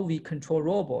how we control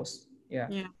robots. Yeah.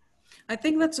 Yeah. I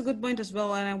think that's a good point as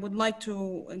well. And I would like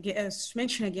to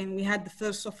mention again, we had the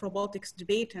first of robotics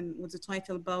debate and with the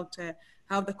title about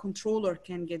how the controller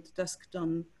can get the task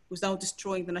done without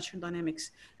destroying the natural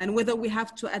dynamics, and whether we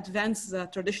have to advance the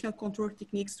traditional control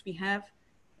techniques we have,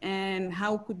 and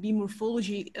how could be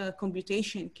morphology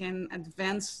computation can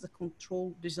advance the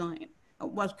control design.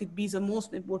 What could be the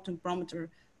most important parameter,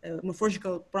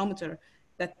 morphological parameter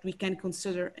that we can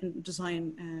consider in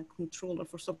design controller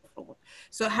for sub-robot.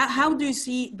 So how do you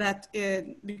see that?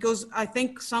 Because I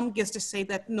think some guests say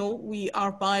that, no, we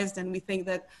are biased and we think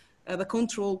that the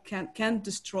control can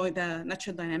destroy the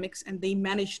natural dynamics, and they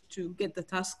manage to get the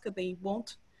task they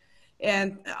want.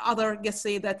 And other guests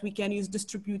say that we can use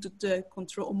distributed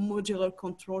control, modular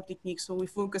control techniques. So we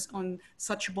focus on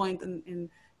such point in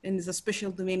the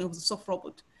special domain of the soft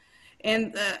robot.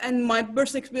 And my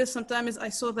personal experience sometimes I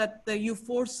saw that you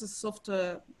force the soft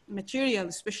material,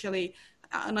 especially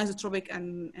anisotropic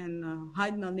and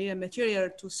high nonlinear material,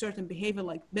 to certain behavior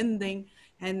like bending,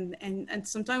 and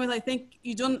sometimes I think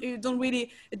you don't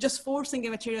really, just forcing a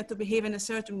material to behave in a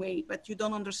certain way, but you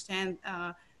don't understand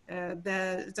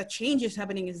the changes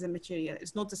happening in the material.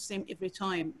 It's not the same every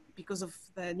time because of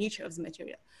the nature of the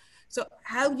material. So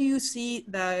how do you see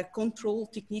the control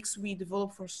techniques we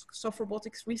developed for soft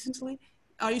robotics recently?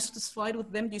 Are you satisfied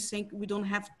with them? Do you think we don't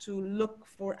have to look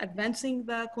for advancing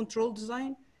the control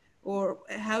design? Or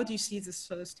how do you see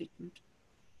this statement?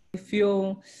 I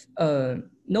feel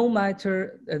no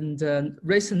matter the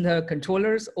recent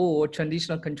controllers or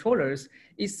traditional controllers,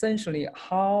 essentially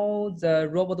how the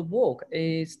robot work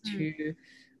is to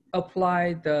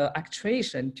apply the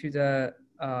actuation to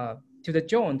the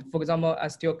joint. For example, I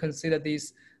still consider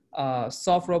these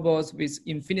soft robots with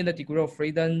infinite degree of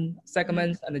freedom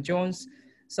segments and the joints.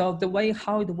 So the way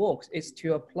how it works is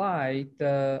to apply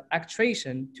the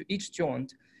actuation to each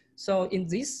joint. So in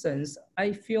this sense,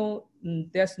 I feel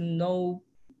there's no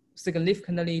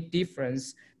significantly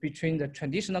difference between the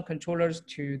traditional controllers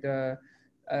to the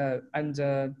and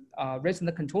the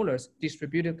recent controllers,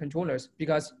 distributed controllers,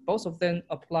 because both of them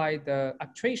apply the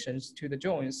actuations to the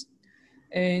joints.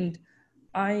 And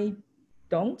I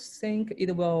don't think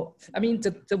it will, I mean,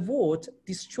 the word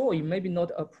destroy may be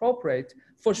not appropriate.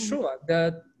 For sure,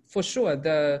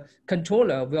 the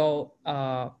controller will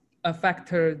affect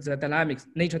the dynamics,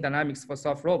 nature dynamics for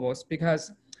soft robots,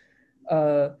 because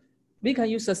we can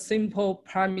use a simple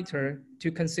parameter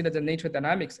to consider the nature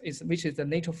dynamics, which is the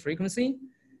nature frequency.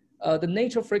 The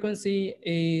nature frequency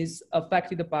is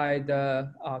affected by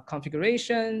the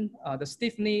configuration, the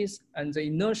stiffness, and the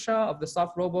inertia of the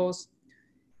soft robots.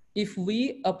 If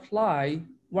we apply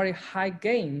very high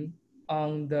gain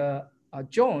on the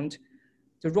joint,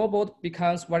 the robot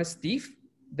becomes very stiff,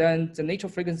 then the nature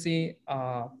frequency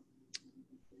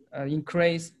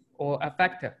increase or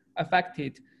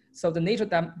affected. So the nature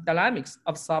dynamics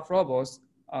of soft robots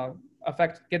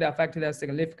get affected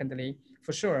significantly,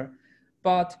 for sure.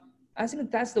 But I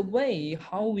think that's the way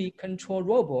how we control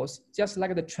robots, just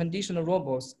like the traditional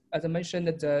robots, as I mentioned,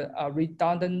 the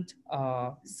redundant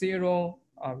serial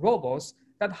robots,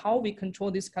 that how we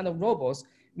control this kind of robots,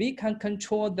 we can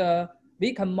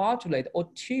modulate or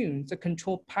tune the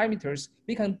control parameters.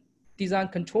 We can design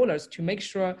controllers to make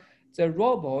sure the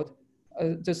robot,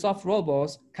 the soft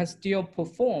robots can still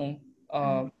perform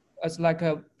as like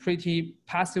a pretty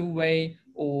passive way,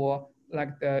 or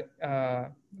like the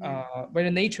very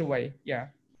nature way. Yeah.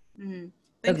 Mm-hmm.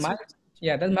 That's Thanks. my,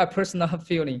 yeah, that's my personal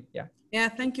feeling. Yeah. Yeah,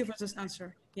 thank you for this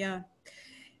answer. Yeah.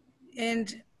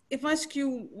 And if I ask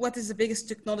you, what is the biggest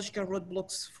technological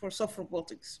roadblocks for soft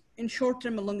robotics in short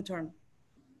term and long term,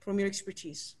 from your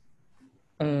expertise?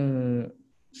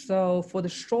 So for the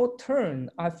short term,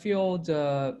 I feel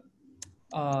the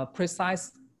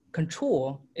precise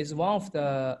control is one of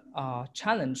the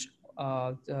challenge,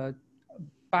 the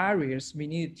barriers we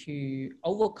need to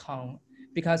overcome,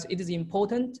 because it is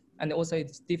important and also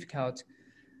it's difficult.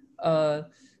 Uh,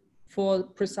 for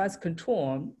precise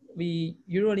control, we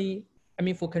usually, I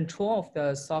mean, for control of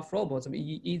the soft robots,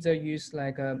 we either use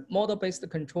like a model-based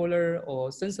controller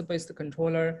or sensor-based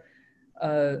controller,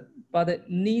 but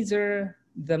neither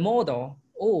the model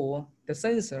or the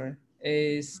sensor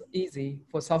is easy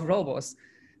for soft robots.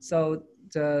 So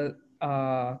the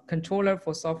controller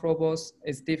for soft robots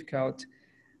is difficult,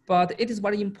 but it is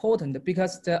very important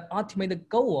because the ultimate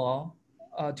goal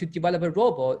to develop a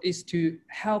robot is to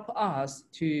help us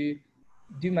to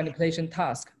do manipulation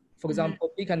task. For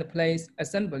example, pick and place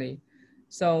assembly.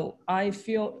 So I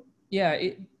feel, yeah,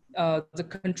 the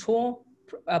control,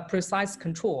 precise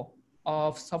control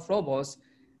of soft robots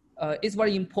is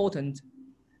very important,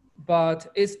 but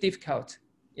it's difficult.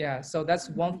 Yeah, so that's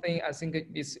one thing I think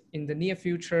is in the near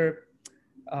future.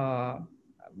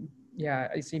 Yeah,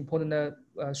 it's important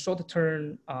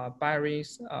short-term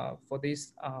barriers for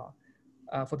this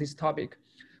topic.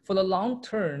 For the long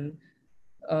term,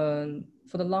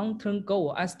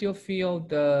 goal, I still feel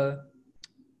to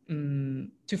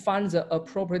find the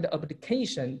appropriate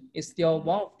application is still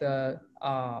one of the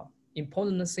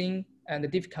important thing and the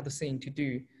difficult thing to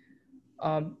do.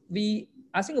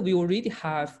 I think we already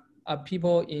have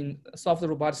people in software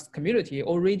robotics community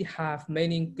already have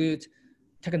many good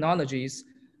technologies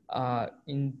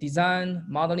in design,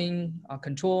 modeling,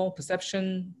 control,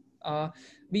 perception.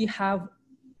 We have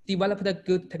developed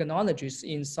good technologies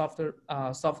in software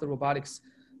robotics,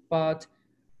 but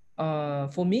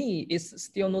for me, it's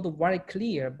still not very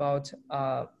clear about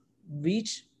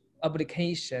which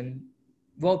application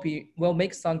will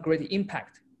make some great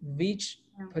impact, which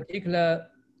particular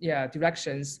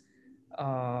directions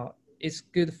is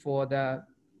good for the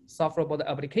software robot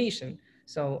application.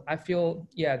 So I feel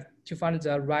to find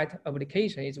the right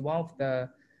application is one of the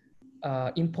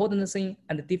important thing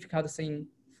and difficult thing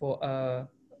for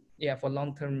for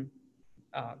long-term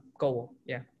goal.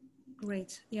 Yeah.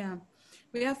 Great. Yeah.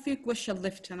 We have a few questions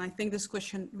left, and I think this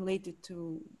question related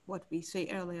to what we say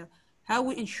earlier, how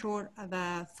we ensure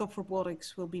that soft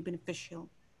robotics will be beneficial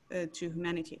to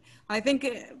humanity. I think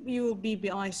you will be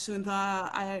behind soon.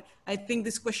 I think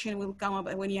this question will come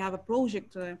up when you have a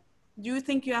project. Do you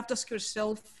think you have to ask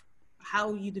yourself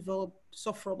how you develop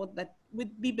soft robot that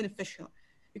would be beneficial?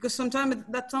 Because sometimes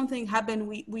that something happen,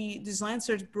 we design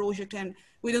certain project and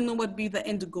we don't know what be the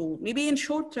end goal, maybe in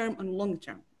short term and long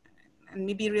term. And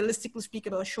maybe realistically speak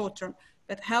about short term,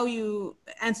 but how you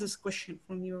answer this question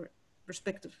from your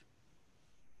perspective?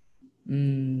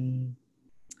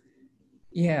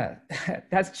 Yeah,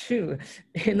 that's true.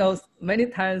 You know, many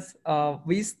times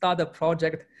we start a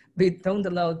project, we don't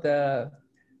know the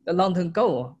long-term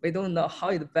goal. We don't know how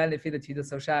it benefits to the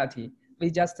society. We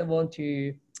just want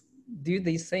to do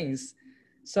these things.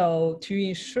 So to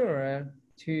ensure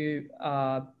to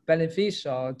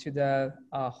beneficial to the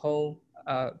whole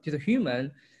to the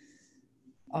human,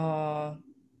 I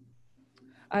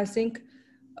think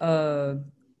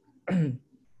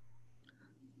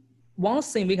one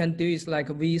thing we can do is like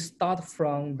we start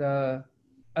from the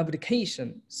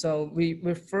application. So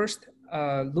we're first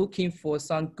looking for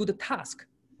some good task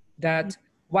that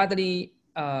widely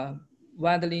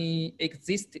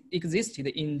existed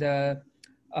in the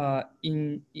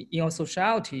in our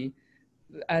society,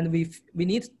 and we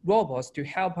need robots to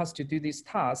help us to do this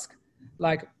task.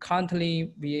 Like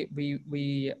currently,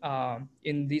 we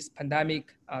in this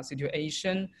pandemic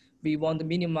situation, we want to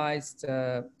minimize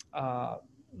the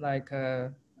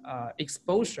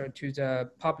exposure to the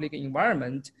public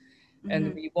environment,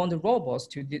 and we want the robots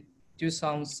to do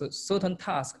some certain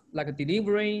tasks like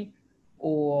delivery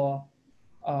or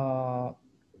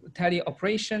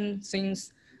teleoperation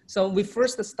things. So we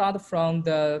first start from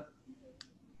the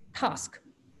task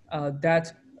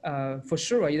that for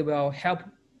sure it will help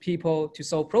people to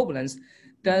solve problems.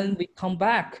 Then we come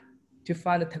back to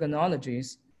find the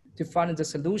technologies, to find the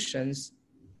solutions.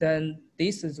 Then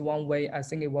this is one way I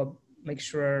think it will make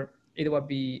sure it will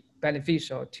be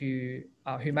beneficial to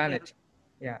humanity.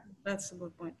 Yeah. That's a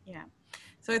good point. Yeah.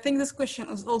 So I think this question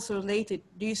is also related.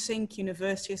 Do you think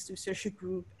universities, research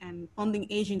group, and funding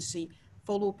agency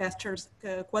follow Pasteur's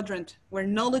quadrant, where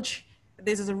knowledge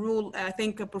this is a rule. I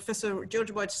think Professor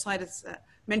George Boyd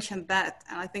mentioned that,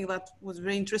 and I think that was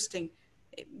very interesting.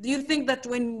 Do you think that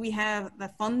when we have the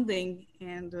funding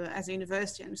and as a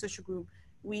university and research group,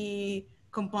 we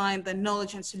combine the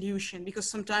knowledge and solution, because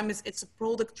sometimes it's a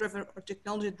product driven or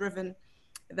technology driven,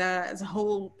 the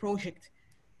whole project.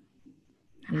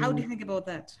 How do you think about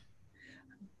that?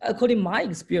 According to my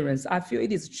experience, I feel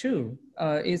it is true.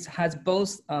 It has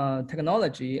both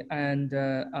technology and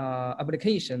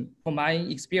application. From my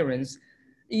experience,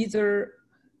 either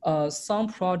some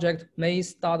project may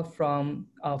start from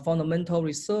fundamental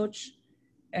research,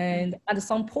 and at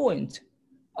some point,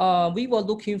 we were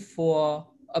looking for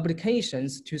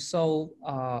applications to solve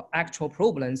actual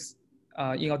problems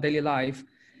in our daily life.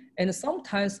 And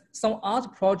sometimes some other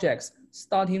projects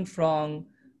starting from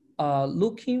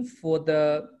looking for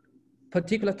the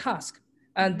particular task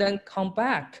and then come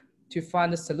back to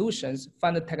find the solutions,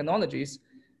 find the technologies.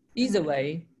 Either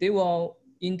way, they will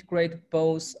integrate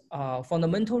both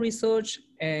fundamental research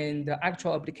and the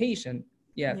actual application.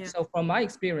 Yeah, so from my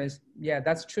experience, yeah,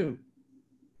 that's true.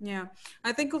 Yeah,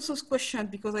 I think also this question,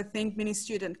 because I think many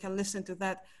students can listen to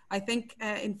that. I think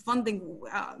in funding,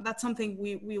 that's something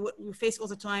we face all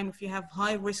the time. If you have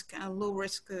high risk and low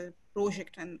risk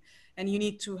project, and you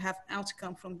need to have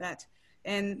outcome from that.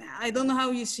 And I don't know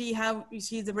how you see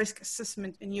the risk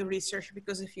assessment in your research,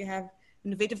 because if you have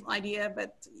innovative idea,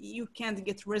 but you can't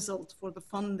get result for the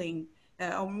funding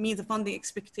or meet the funding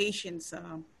expectations.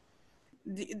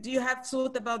 Do you have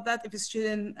thought about that if a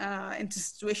student in a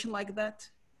situation like that?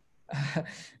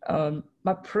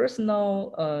 My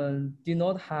personal do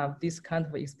not have this kind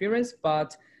of experience,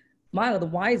 but my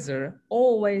advisor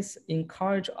always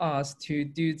encourage us to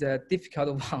do the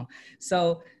difficult one.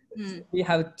 So we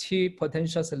have two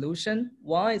potential solutions.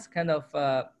 One is kind of,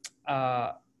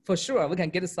 for sure, we can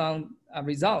get some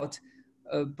result,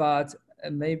 but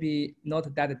maybe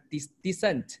not that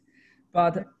decent.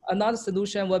 But another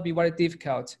solution will be very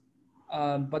difficult.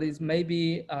 But it's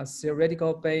maybe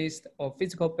theoretical based or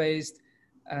physical based,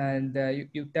 and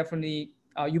you definitely,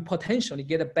 you potentially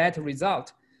get a better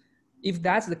result. If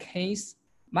that's the case,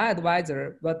 my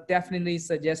advisor will definitely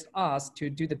suggest us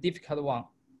to do the difficult one.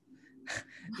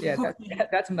 Yeah,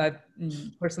 that's my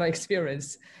personal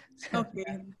experience. Okay,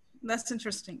 that's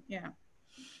interesting. Yeah.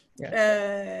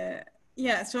 Yeah.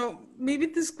 Yeah. So maybe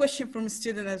this question from a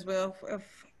student as well.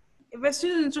 If a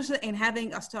student is interested in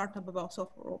having a startup about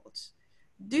software robots,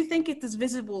 do you think it is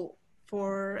visible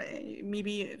for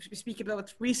maybe, if we speak about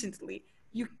it recently,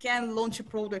 you can launch a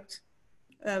product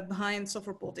behind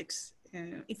software robotics?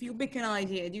 If you pick an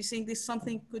idea, do you think this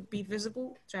something could be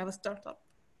visible to have a startup?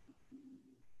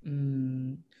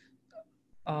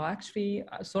 Actually,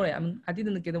 sorry, I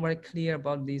didn't get very clear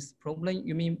about this problem.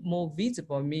 You mean more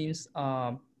visible means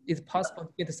it's possible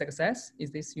to get a success?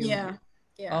 Is this you? Yeah.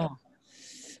 Yeah.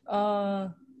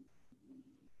 Oh.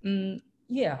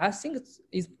 Yeah, I think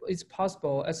it's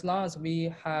possible as long as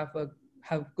we have a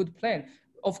good plan.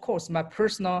 Of course, my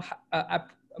personal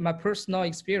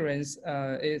experience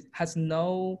has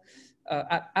no.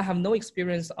 I have no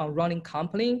experience on running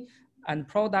company and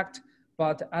product,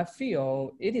 but I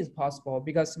feel it is possible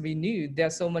because we knew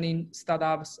there's so many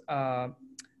startups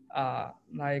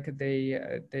like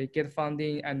they get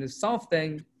funding and some of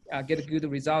them get a good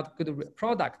result, good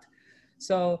product.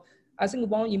 So I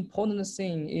think one important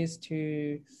thing is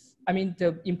the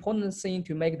important thing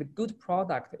to make the good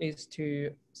product is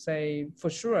to say, for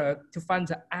sure, to find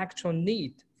the actual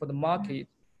need for the market.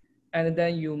 And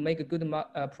then you make a good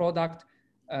product,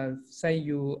 say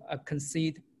you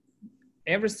concede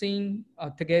everything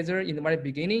together in the very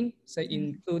beginning, say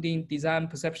including design,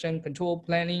 perception, control,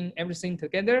 planning, everything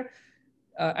together,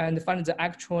 and find the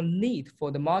actual need for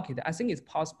the market. I think it's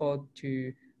possible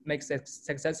to make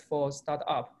successful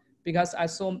startup. Because I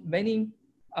saw many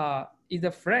either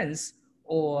friends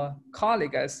or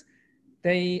colleagues,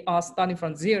 they are starting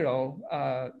from zero,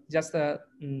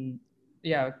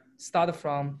 start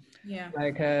from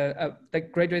like they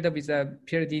graduated with a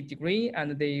PhD degree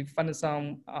and they find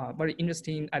some very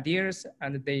interesting ideas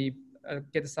and they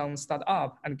get some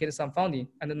startup and get some funding.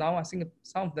 And now I think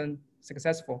some of them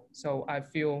successful. So I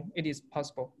feel it is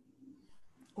possible.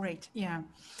 Great, yeah.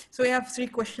 So we have 3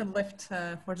 questions left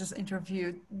for this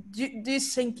interview. Do you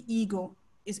think ego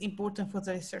is important for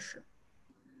the researcher?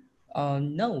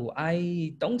 No,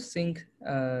 I don't think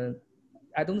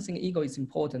ego is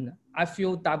important. I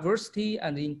feel diversity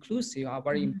and inclusive are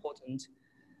very important.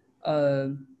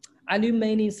 I knew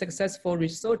many successful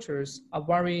researchers are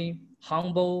very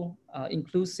humble,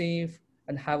 inclusive,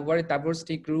 and have very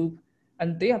diversity group,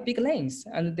 and they are big names,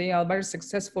 and they are very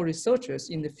successful researchers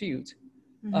in the field.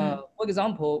 For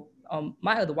example,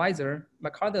 my advisor, my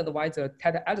current advisor,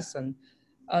 Ted Edison,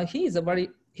 he's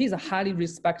a highly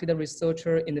respected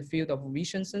researcher in the field of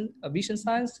vision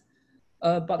science,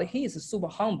 but he is super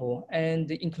humble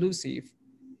and inclusive.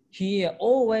 He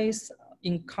always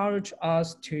encourage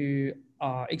us to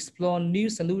explore new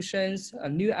solutions,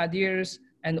 new ideas,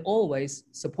 and always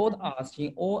support us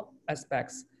in all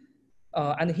aspects.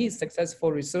 And he's a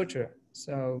successful researcher.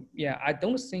 So yeah, I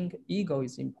don't think ego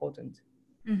is important.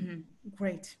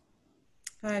 Great.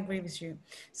 I agree with you.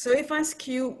 So if I ask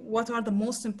you, what are the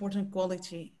most important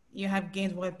quality you have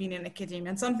gained while being in academia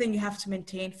and something you have to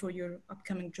maintain for your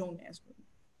upcoming journey as well?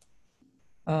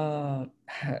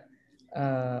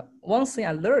 One thing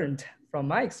I learned from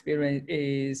my experience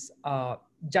is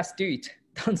just do it.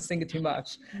 Don't think too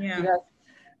much. Yeah. Because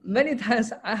many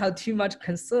times I have too much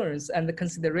concerns and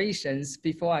considerations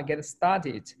before I get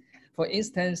started. For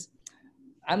instance,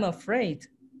 I'm afraid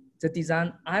the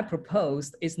design I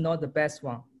proposed is not the best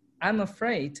one. I'm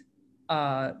afraid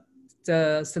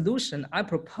the solution I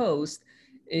proposed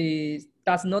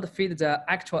does not fit the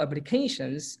actual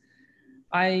applications.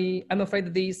 I'm afraid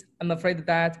of this, I'm afraid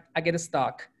that, I get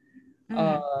stuck.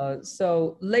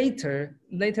 So later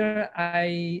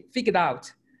I figured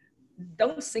out,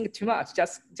 don't think too much,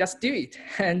 just do it.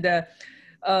 And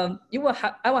I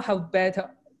will have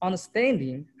better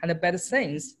understanding and a better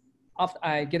sense after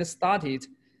I get started.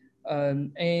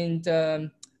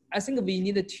 I think we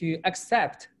needed to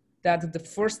accept that the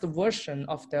first version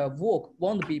of the work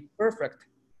won't be perfect.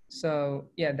 So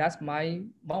yeah, that's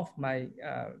one of my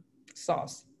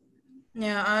thoughts.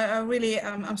 Yeah, I really,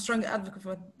 I'm strong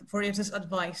advocate for this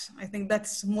advice. I think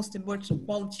that's the most important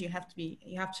quality you have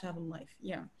to have in life.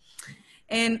 Yeah.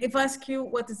 And if I ask you,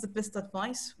 what is the best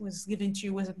advice was given to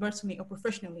you, was it personally or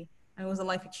professionally, and was it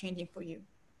life changing for you?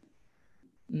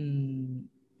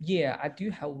 Yeah, I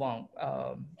do have one.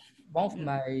 One of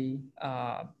my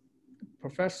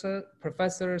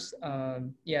professors,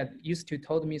 used to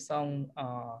told me some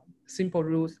simple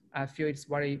rules. I feel it's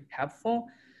very helpful.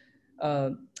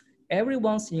 Every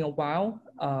once in a while,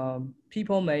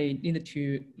 people may need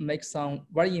to make some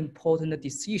very important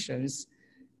decisions,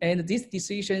 and these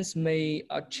decisions may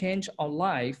change our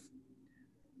life.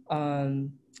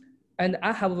 And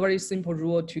I have a very simple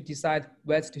rule to decide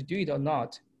whether to do it or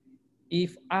not.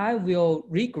 If I will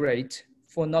regret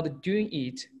for not doing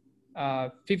it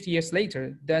 50 years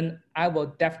later, then I will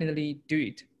definitely do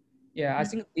it. Yeah, I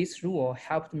think this rule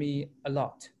helped me a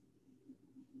lot.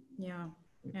 Yeah,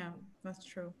 that's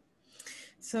true.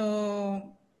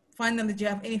 So finally, do you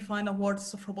have any final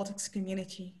words of robotics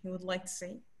community you would like to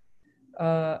say?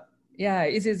 Yeah,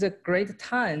 it is a great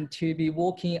time to be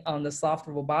working on the soft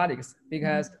robotics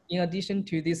because in addition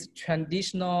to these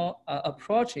traditional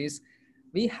approaches,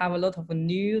 we have a lot of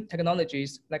new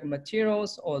technologies like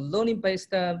materials or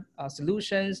learning-based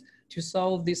solutions to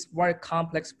solve this very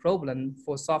complex problem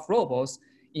for soft robots,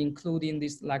 including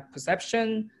this like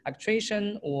perception,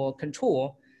 actuation, or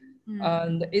control.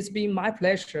 And it's been my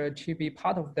pleasure to be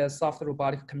part of the soft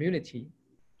robotic community.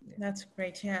 That's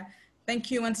great, yeah.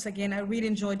 Thank you once again. I really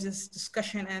enjoyed this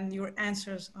discussion and your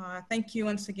answers. Thank you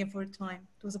once again for your time.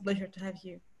 It was a pleasure to have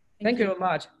you. Thank you very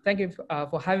much. Thank you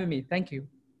for having me. Thank you.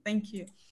 Thank you.